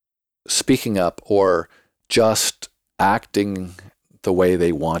speaking up or just acting the way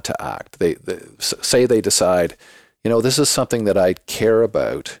they want to act? They say they decide, this is something that I care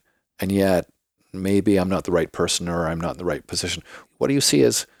about, and yet maybe I'm not the right person or I'm not in the right position. What do you see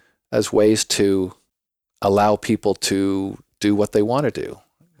as ways to allow people to do what they want to do?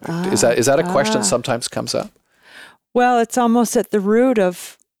 Is that a question that sometimes comes up? Well, it's almost at the root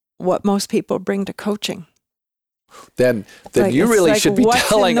of what most people bring to coaching. Then you really should be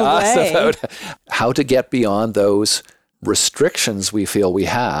telling us about how to get beyond those restrictions we feel we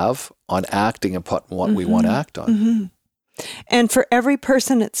have on acting upon what we want to act on. Mm-hmm. And for every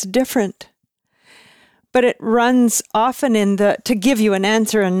person, it's different. But it runs often to give you an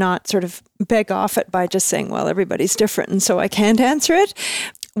answer and not sort of beg off it by just saying, well, everybody's different and so I can't answer it.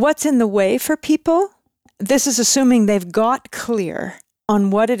 What's in the way for people? This is assuming they've got clear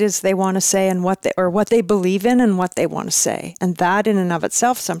on what it is they want to say and what they believe in and what they want to say. And that in and of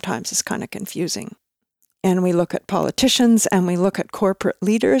itself sometimes is kind of confusing. And we look at politicians and we look at corporate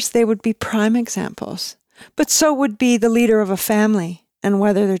leaders, they would be prime examples. But so would be the leader of a family and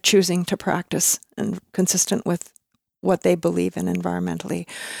whether they're choosing to practice and consistent with what they believe in environmentally.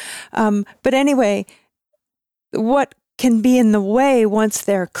 But anyway, what can be in the way once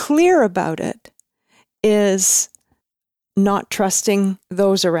they're clear about it is not trusting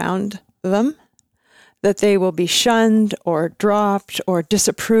those around them, that they will be shunned or dropped or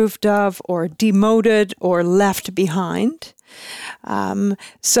disapproved of or demoted or left behind. And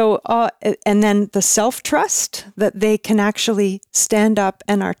then the self-trust that they can actually stand up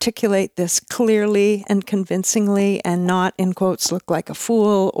and articulate this clearly and convincingly and not, in quotes, look like a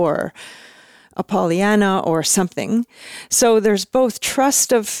fool or a Pollyanna or something. So there's both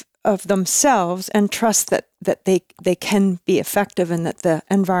trust of themselves and trust that they can be effective and that the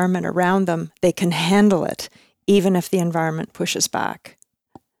environment around them, they can handle it, even if the environment pushes back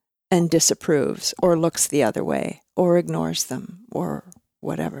and disapproves or looks the other way or ignores them or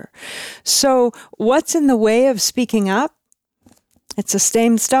whatever. So what's in the way of speaking up? It's the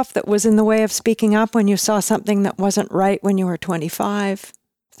same stuff that was in the way of speaking up when you saw something that wasn't right when you were 25,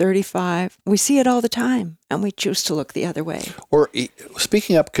 35. We see it all the time, and we choose to look the other way. Or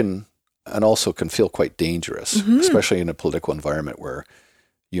speaking up can feel quite dangerous, especially in a political environment where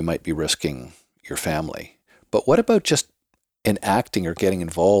you might be risking your family. But what about just enacting or getting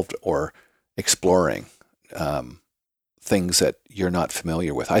involved or exploring things that you're not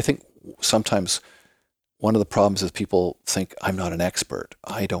familiar with? I think sometimes one of the problems is people think, I'm not an expert.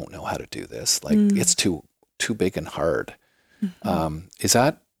 I don't know how to do this. It's too big and hard. Is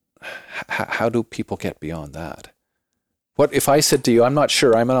that, how do people get beyond that? What if I said to you, I'm not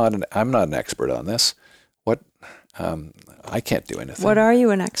sure, I'm not an expert on this. I can't do anything. What are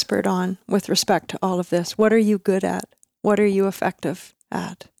you an expert on with respect to all of this? What are you good at? What are you effective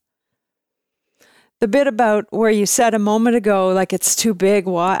at? The bit about where you said a moment ago, like it's too big,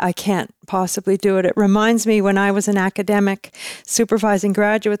 why I can't possibly do it. It reminds me when I was an academic supervising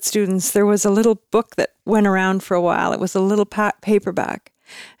graduate students, there was a little book that went around for a while. It was a little paperback.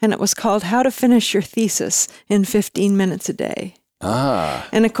 and it was called How to Finish Your Thesis in 15 Minutes a Day.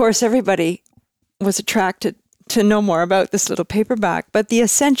 And of course, everybody was attracted to know more about this little paperback, but the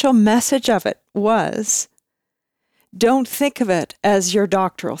essential message of it was, don't think of it as your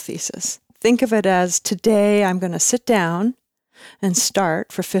doctoral thesis. Think of it as, today I'm going to sit down and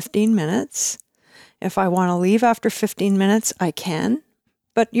start for 15 minutes. If I want to leave after 15 minutes, I can.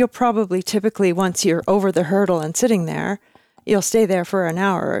 But you'll probably typically, once you're over the hurdle and sitting there, you'll stay there for an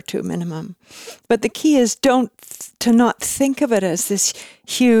hour or two minimum. But the key is to not think of it as this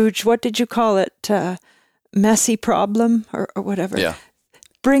huge, what did you call it, messy problem or whatever. Yeah.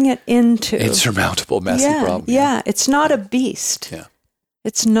 Bring it into... insurmountable messy problem. Yeah, it's not a beast. Yeah.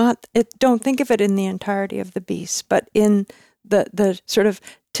 It's not, don't think of it in the entirety of the beast, but in the sort of,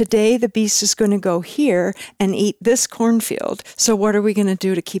 today the beast is going to go here and eat this cornfield. So what are we going to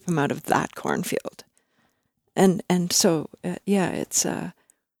do to keep him out of that cornfield? And so, it's,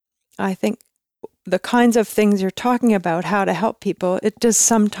 I think the kinds of things you're talking about, how to help people, it does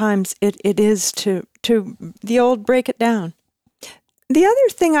sometimes, it is to the old break it down. The other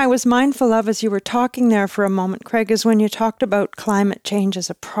thing I was mindful of as you were talking there for a moment, Craig, is when you talked about climate change as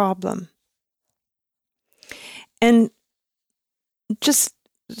a problem. And just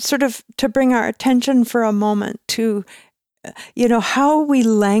sort of to bring our attention for a moment to, how we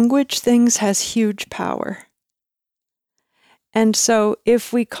language things has huge power. And so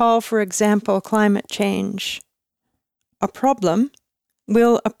if we call, for example, climate change a problem,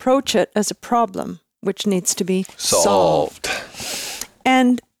 we'll approach it as a problem, which needs to be solved.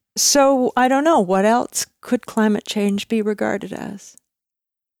 And so I don't know, what else could climate change be regarded as?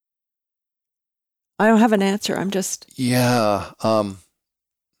 I don't have an answer. I'm just... Yeah.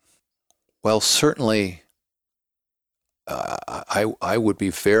 Well, certainly, I would be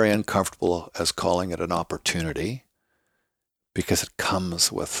very uncomfortable as calling it an opportunity, because it comes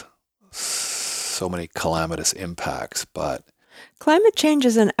with so many calamitous impacts. But climate change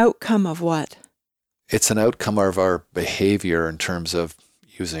is an outcome of what? It's an outcome of our behavior in terms of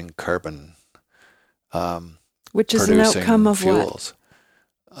using carbon, which is an outcome of fuels.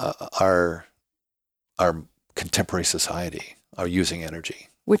 Our contemporary society are using energy,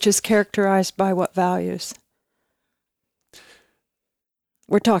 which is characterized by what values?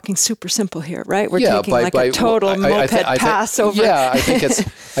 We're talking super simple here, right? We're taking a total moped pass over. Yeah, I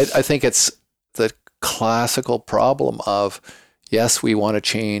think it's the classical problem of, yes, we want to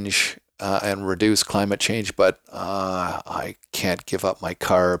change and reduce climate change, but I can't give up my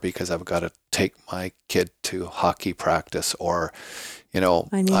car because I've got to take my kid to hockey practice, or I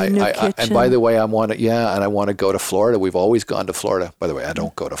need a new kitchen. And by the way, I want to go to Florida. We've always gone to Florida. By the way, I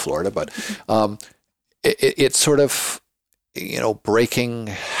don't go to Florida, but it's sort of, breaking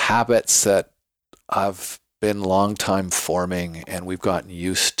habits that have been long time forming, and we've gotten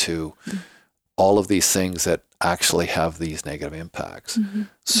used to all of these things that actually have these negative impacts. Mm-hmm.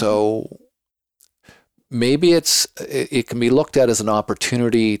 So maybe it can be looked at as an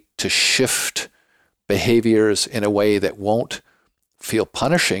opportunity to shift behaviors in a way that won't feel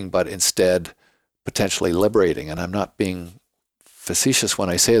punishing, but instead potentially liberating. And I'm not being facetious when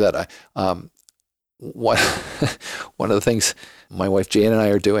I say that. One of the things my wife Jane and I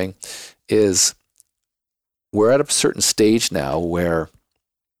are doing is, we're at a certain stage now where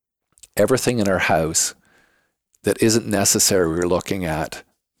everything in our house that isn't necessary, we're looking at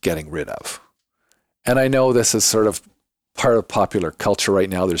getting rid of. And I know this is sort of part of popular culture right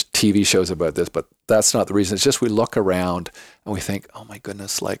now. There's TV shows about this, but that's not the reason. It's just we look around and we think, oh my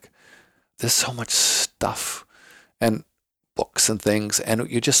goodness, there's so much stuff and books and things.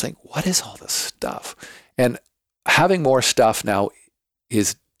 And you just think, what is all this stuff? And having more stuff now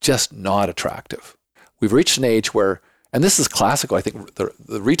is just not attractive. We've reached an age where, and this is classical, I think the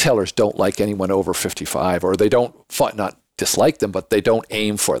retailers don't like anyone over 55, or they don't, not dislike them, but they don't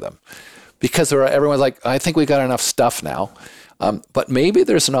aim for them. Because everyone's like, I think we got enough stuff now. But maybe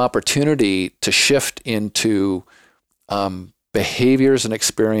there's an opportunity to shift into behaviors and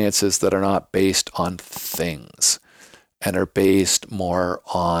experiences that are not based on things, and are based more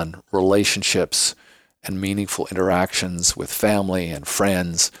on relationships and meaningful interactions with family and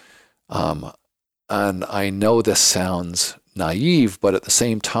friends. And I know this sounds naive, but at the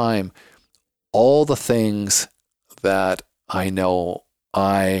same time, all the things that I know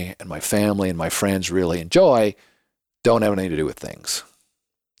I and my family and my friends really enjoy don't have anything to do with things.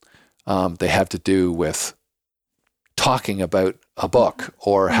 They have to do with talking about a book,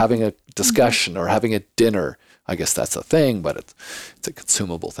 or having a discussion, or having a dinner. I guess that's a thing, but it's a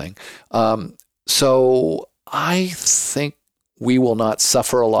consumable thing. So I think we will not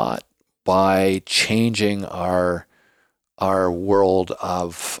suffer a lot by changing our our world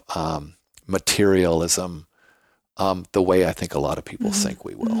of materialism the way I think a lot of people think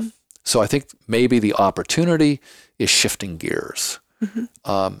we will. So I think maybe the opportunity is shifting gears.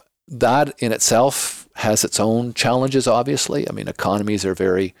 That in itself has its own challenges, obviously. I mean, economies are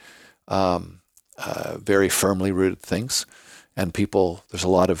very, very firmly rooted things. And there's a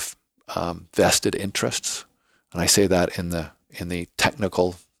lot of vested interests. And I say that in the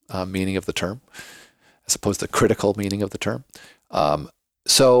technical meaning of the term, as opposed to the critical meaning of the term.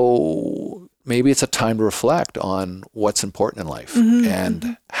 So maybe it's a time to reflect on what's important in life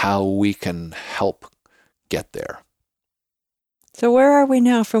and how we can help get there. So where are we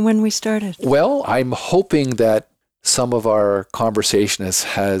now from when we started? Well, I'm hoping that some of our conversation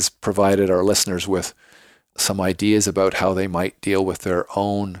has provided our listeners with some ideas about how they might deal with their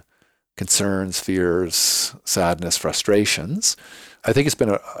own concerns, fears, sadness, frustrations. I think it's been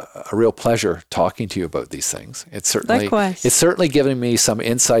a real pleasure talking to you about these things. Likewise. It's certainly given me some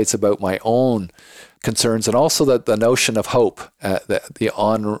insights about my own concerns, and also the notion of hope, the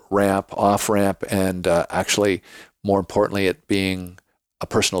on-ramp, off-ramp, and actually, more importantly, it being a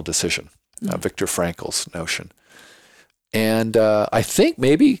personal decision, Viktor Frankl's notion. And I think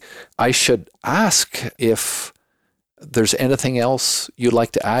maybe I should ask if there's anything else you'd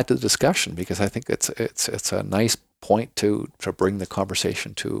like to add to the discussion, because I think it's a nice point to bring the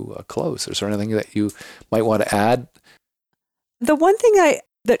conversation to a close. Is there anything that you might want to add? The one thing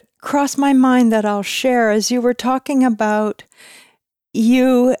that crossed my mind that I'll share is you were talking about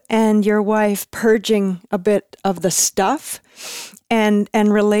you and your wife purging a bit of the stuff and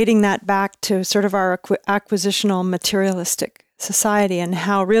relating that back to sort of our acquisitional materialistic society, and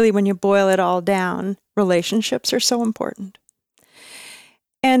how really when you boil it all down, relationships are so important.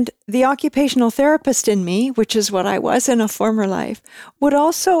 And the occupational therapist in me, which is what I was in a former life, would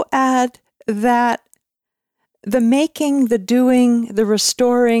also add that the making, the doing, the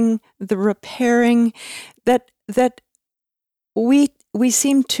restoring, the repairing, that we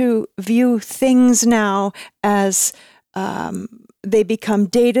seem to view things now as they become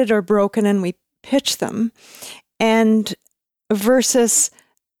dated or broken and we pitch them, and versus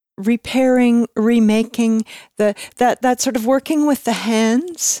repairing, remaking, that sort of working with the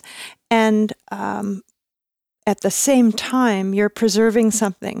hands, and at the same time you're preserving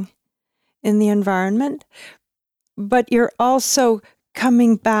something in the environment, but you're also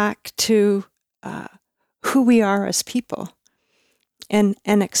coming back to who we are as people, and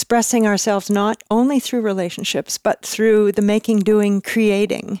expressing ourselves not only through relationships, but through the making, doing,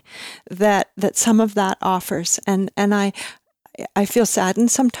 creating that some of that offers. And I feel saddened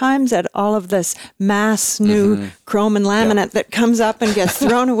sometimes at all of this mass new chrome and laminate that comes up and gets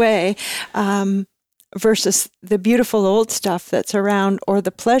thrown away, versus the beautiful old stuff that's around, or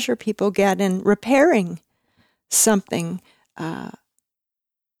the pleasure people get in repairing something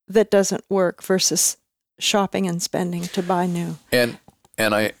that doesn't work, versus shopping and spending to buy new. And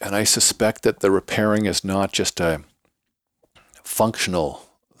I suspect that the repairing is not just a functional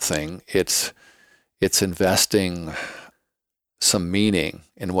thing. It's investing some meaning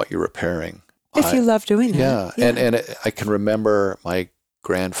in what you're repairing. If you love doing that. Yeah. And I can remember my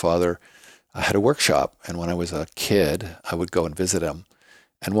grandfather had a workshop, and when I was a kid, I would go and visit him.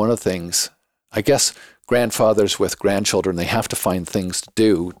 And one of the things, I guess grandfathers with grandchildren, they have to find things to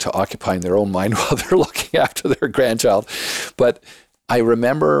do to occupy their own mind while they're looking after their grandchild. But I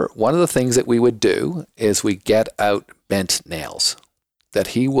remember one of the things that we would do is we get out bent nails that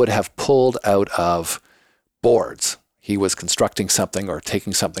he would have pulled out of boards. He was constructing something or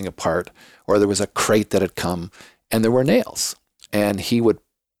taking something apart, or there was a crate that had come and there were nails. And he would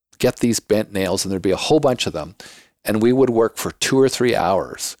get these bent nails, and there'd be a whole bunch of them. And we would work for 2 or 3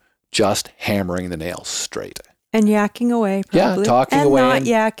 hours just hammering the nails straight. And yakking away, probably. Yeah, talking and away. Not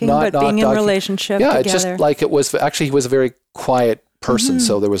yakking, but being in relationship together. Yeah, it's just like it was, actually he was a very quiet person,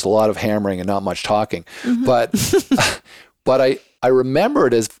 so there was a lot of hammering and not much talking. But I remember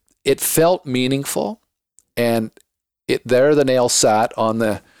it as, it felt meaningful, and there the nails sat on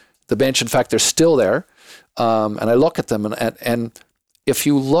the bench. In fact, they're still there. And I look at them, and if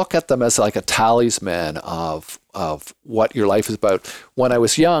you look at them as like a talisman of what your life is about, when I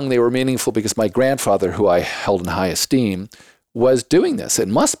was young, they were meaningful because my grandfather, who I held in high esteem, was doing this. It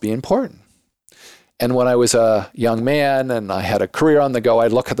must be important. And when I was a young man and I had a career on the go,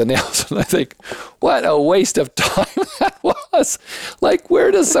 I'd look at the nails and I think, what a waste of time that was. Like, where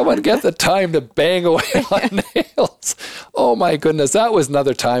does someone get the time to bang away on nails? Oh my goodness, that was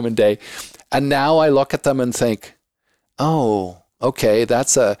another time and day. And now I look at them and think, oh, okay,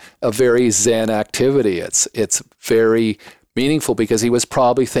 that's a very Zen activity. It's very meaningful because he was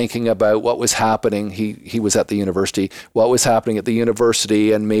probably thinking about what was happening. He was at the university, what was happening at the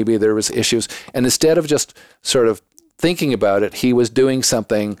university, and maybe there was issues. And instead of just sort of thinking about it, he was doing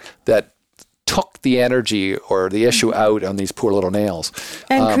something that took the energy or the issue out on these poor little nails.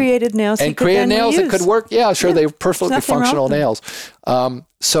 And created nails. And created nails that could work. Yeah, sure, they were perfectly functional nails.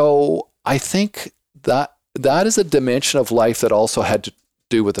 So I think that is a dimension of life that also had to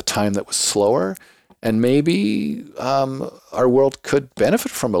do with a time that was slower. And maybe our world could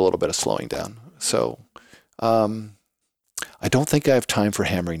benefit from a little bit of slowing down. So I don't think I have time for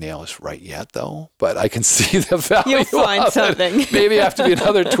hammering nails right yet, though. But I can see the value. You'll find something. Maybe I have to be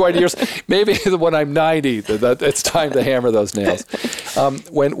another 20 years. Maybe when I'm 90, that it's time to hammer those nails.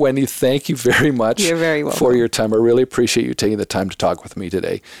 Wendy, thank you very much. You're very welcome. For your time. I really appreciate you taking the time to talk with me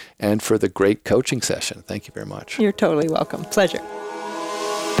today and for the great coaching session. Thank you very much. You're totally welcome. Pleasure.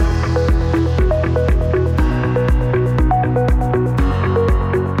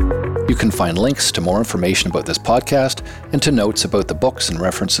 You can find links to more information about this podcast and to notes about the books and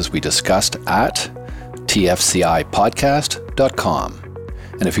references we discussed at tfcipodcast.com.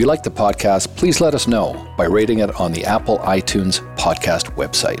 And if you like the podcast, please let us know by rating it on the Apple iTunes podcast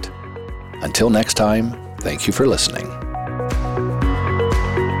website. Until next time, thank you for listening.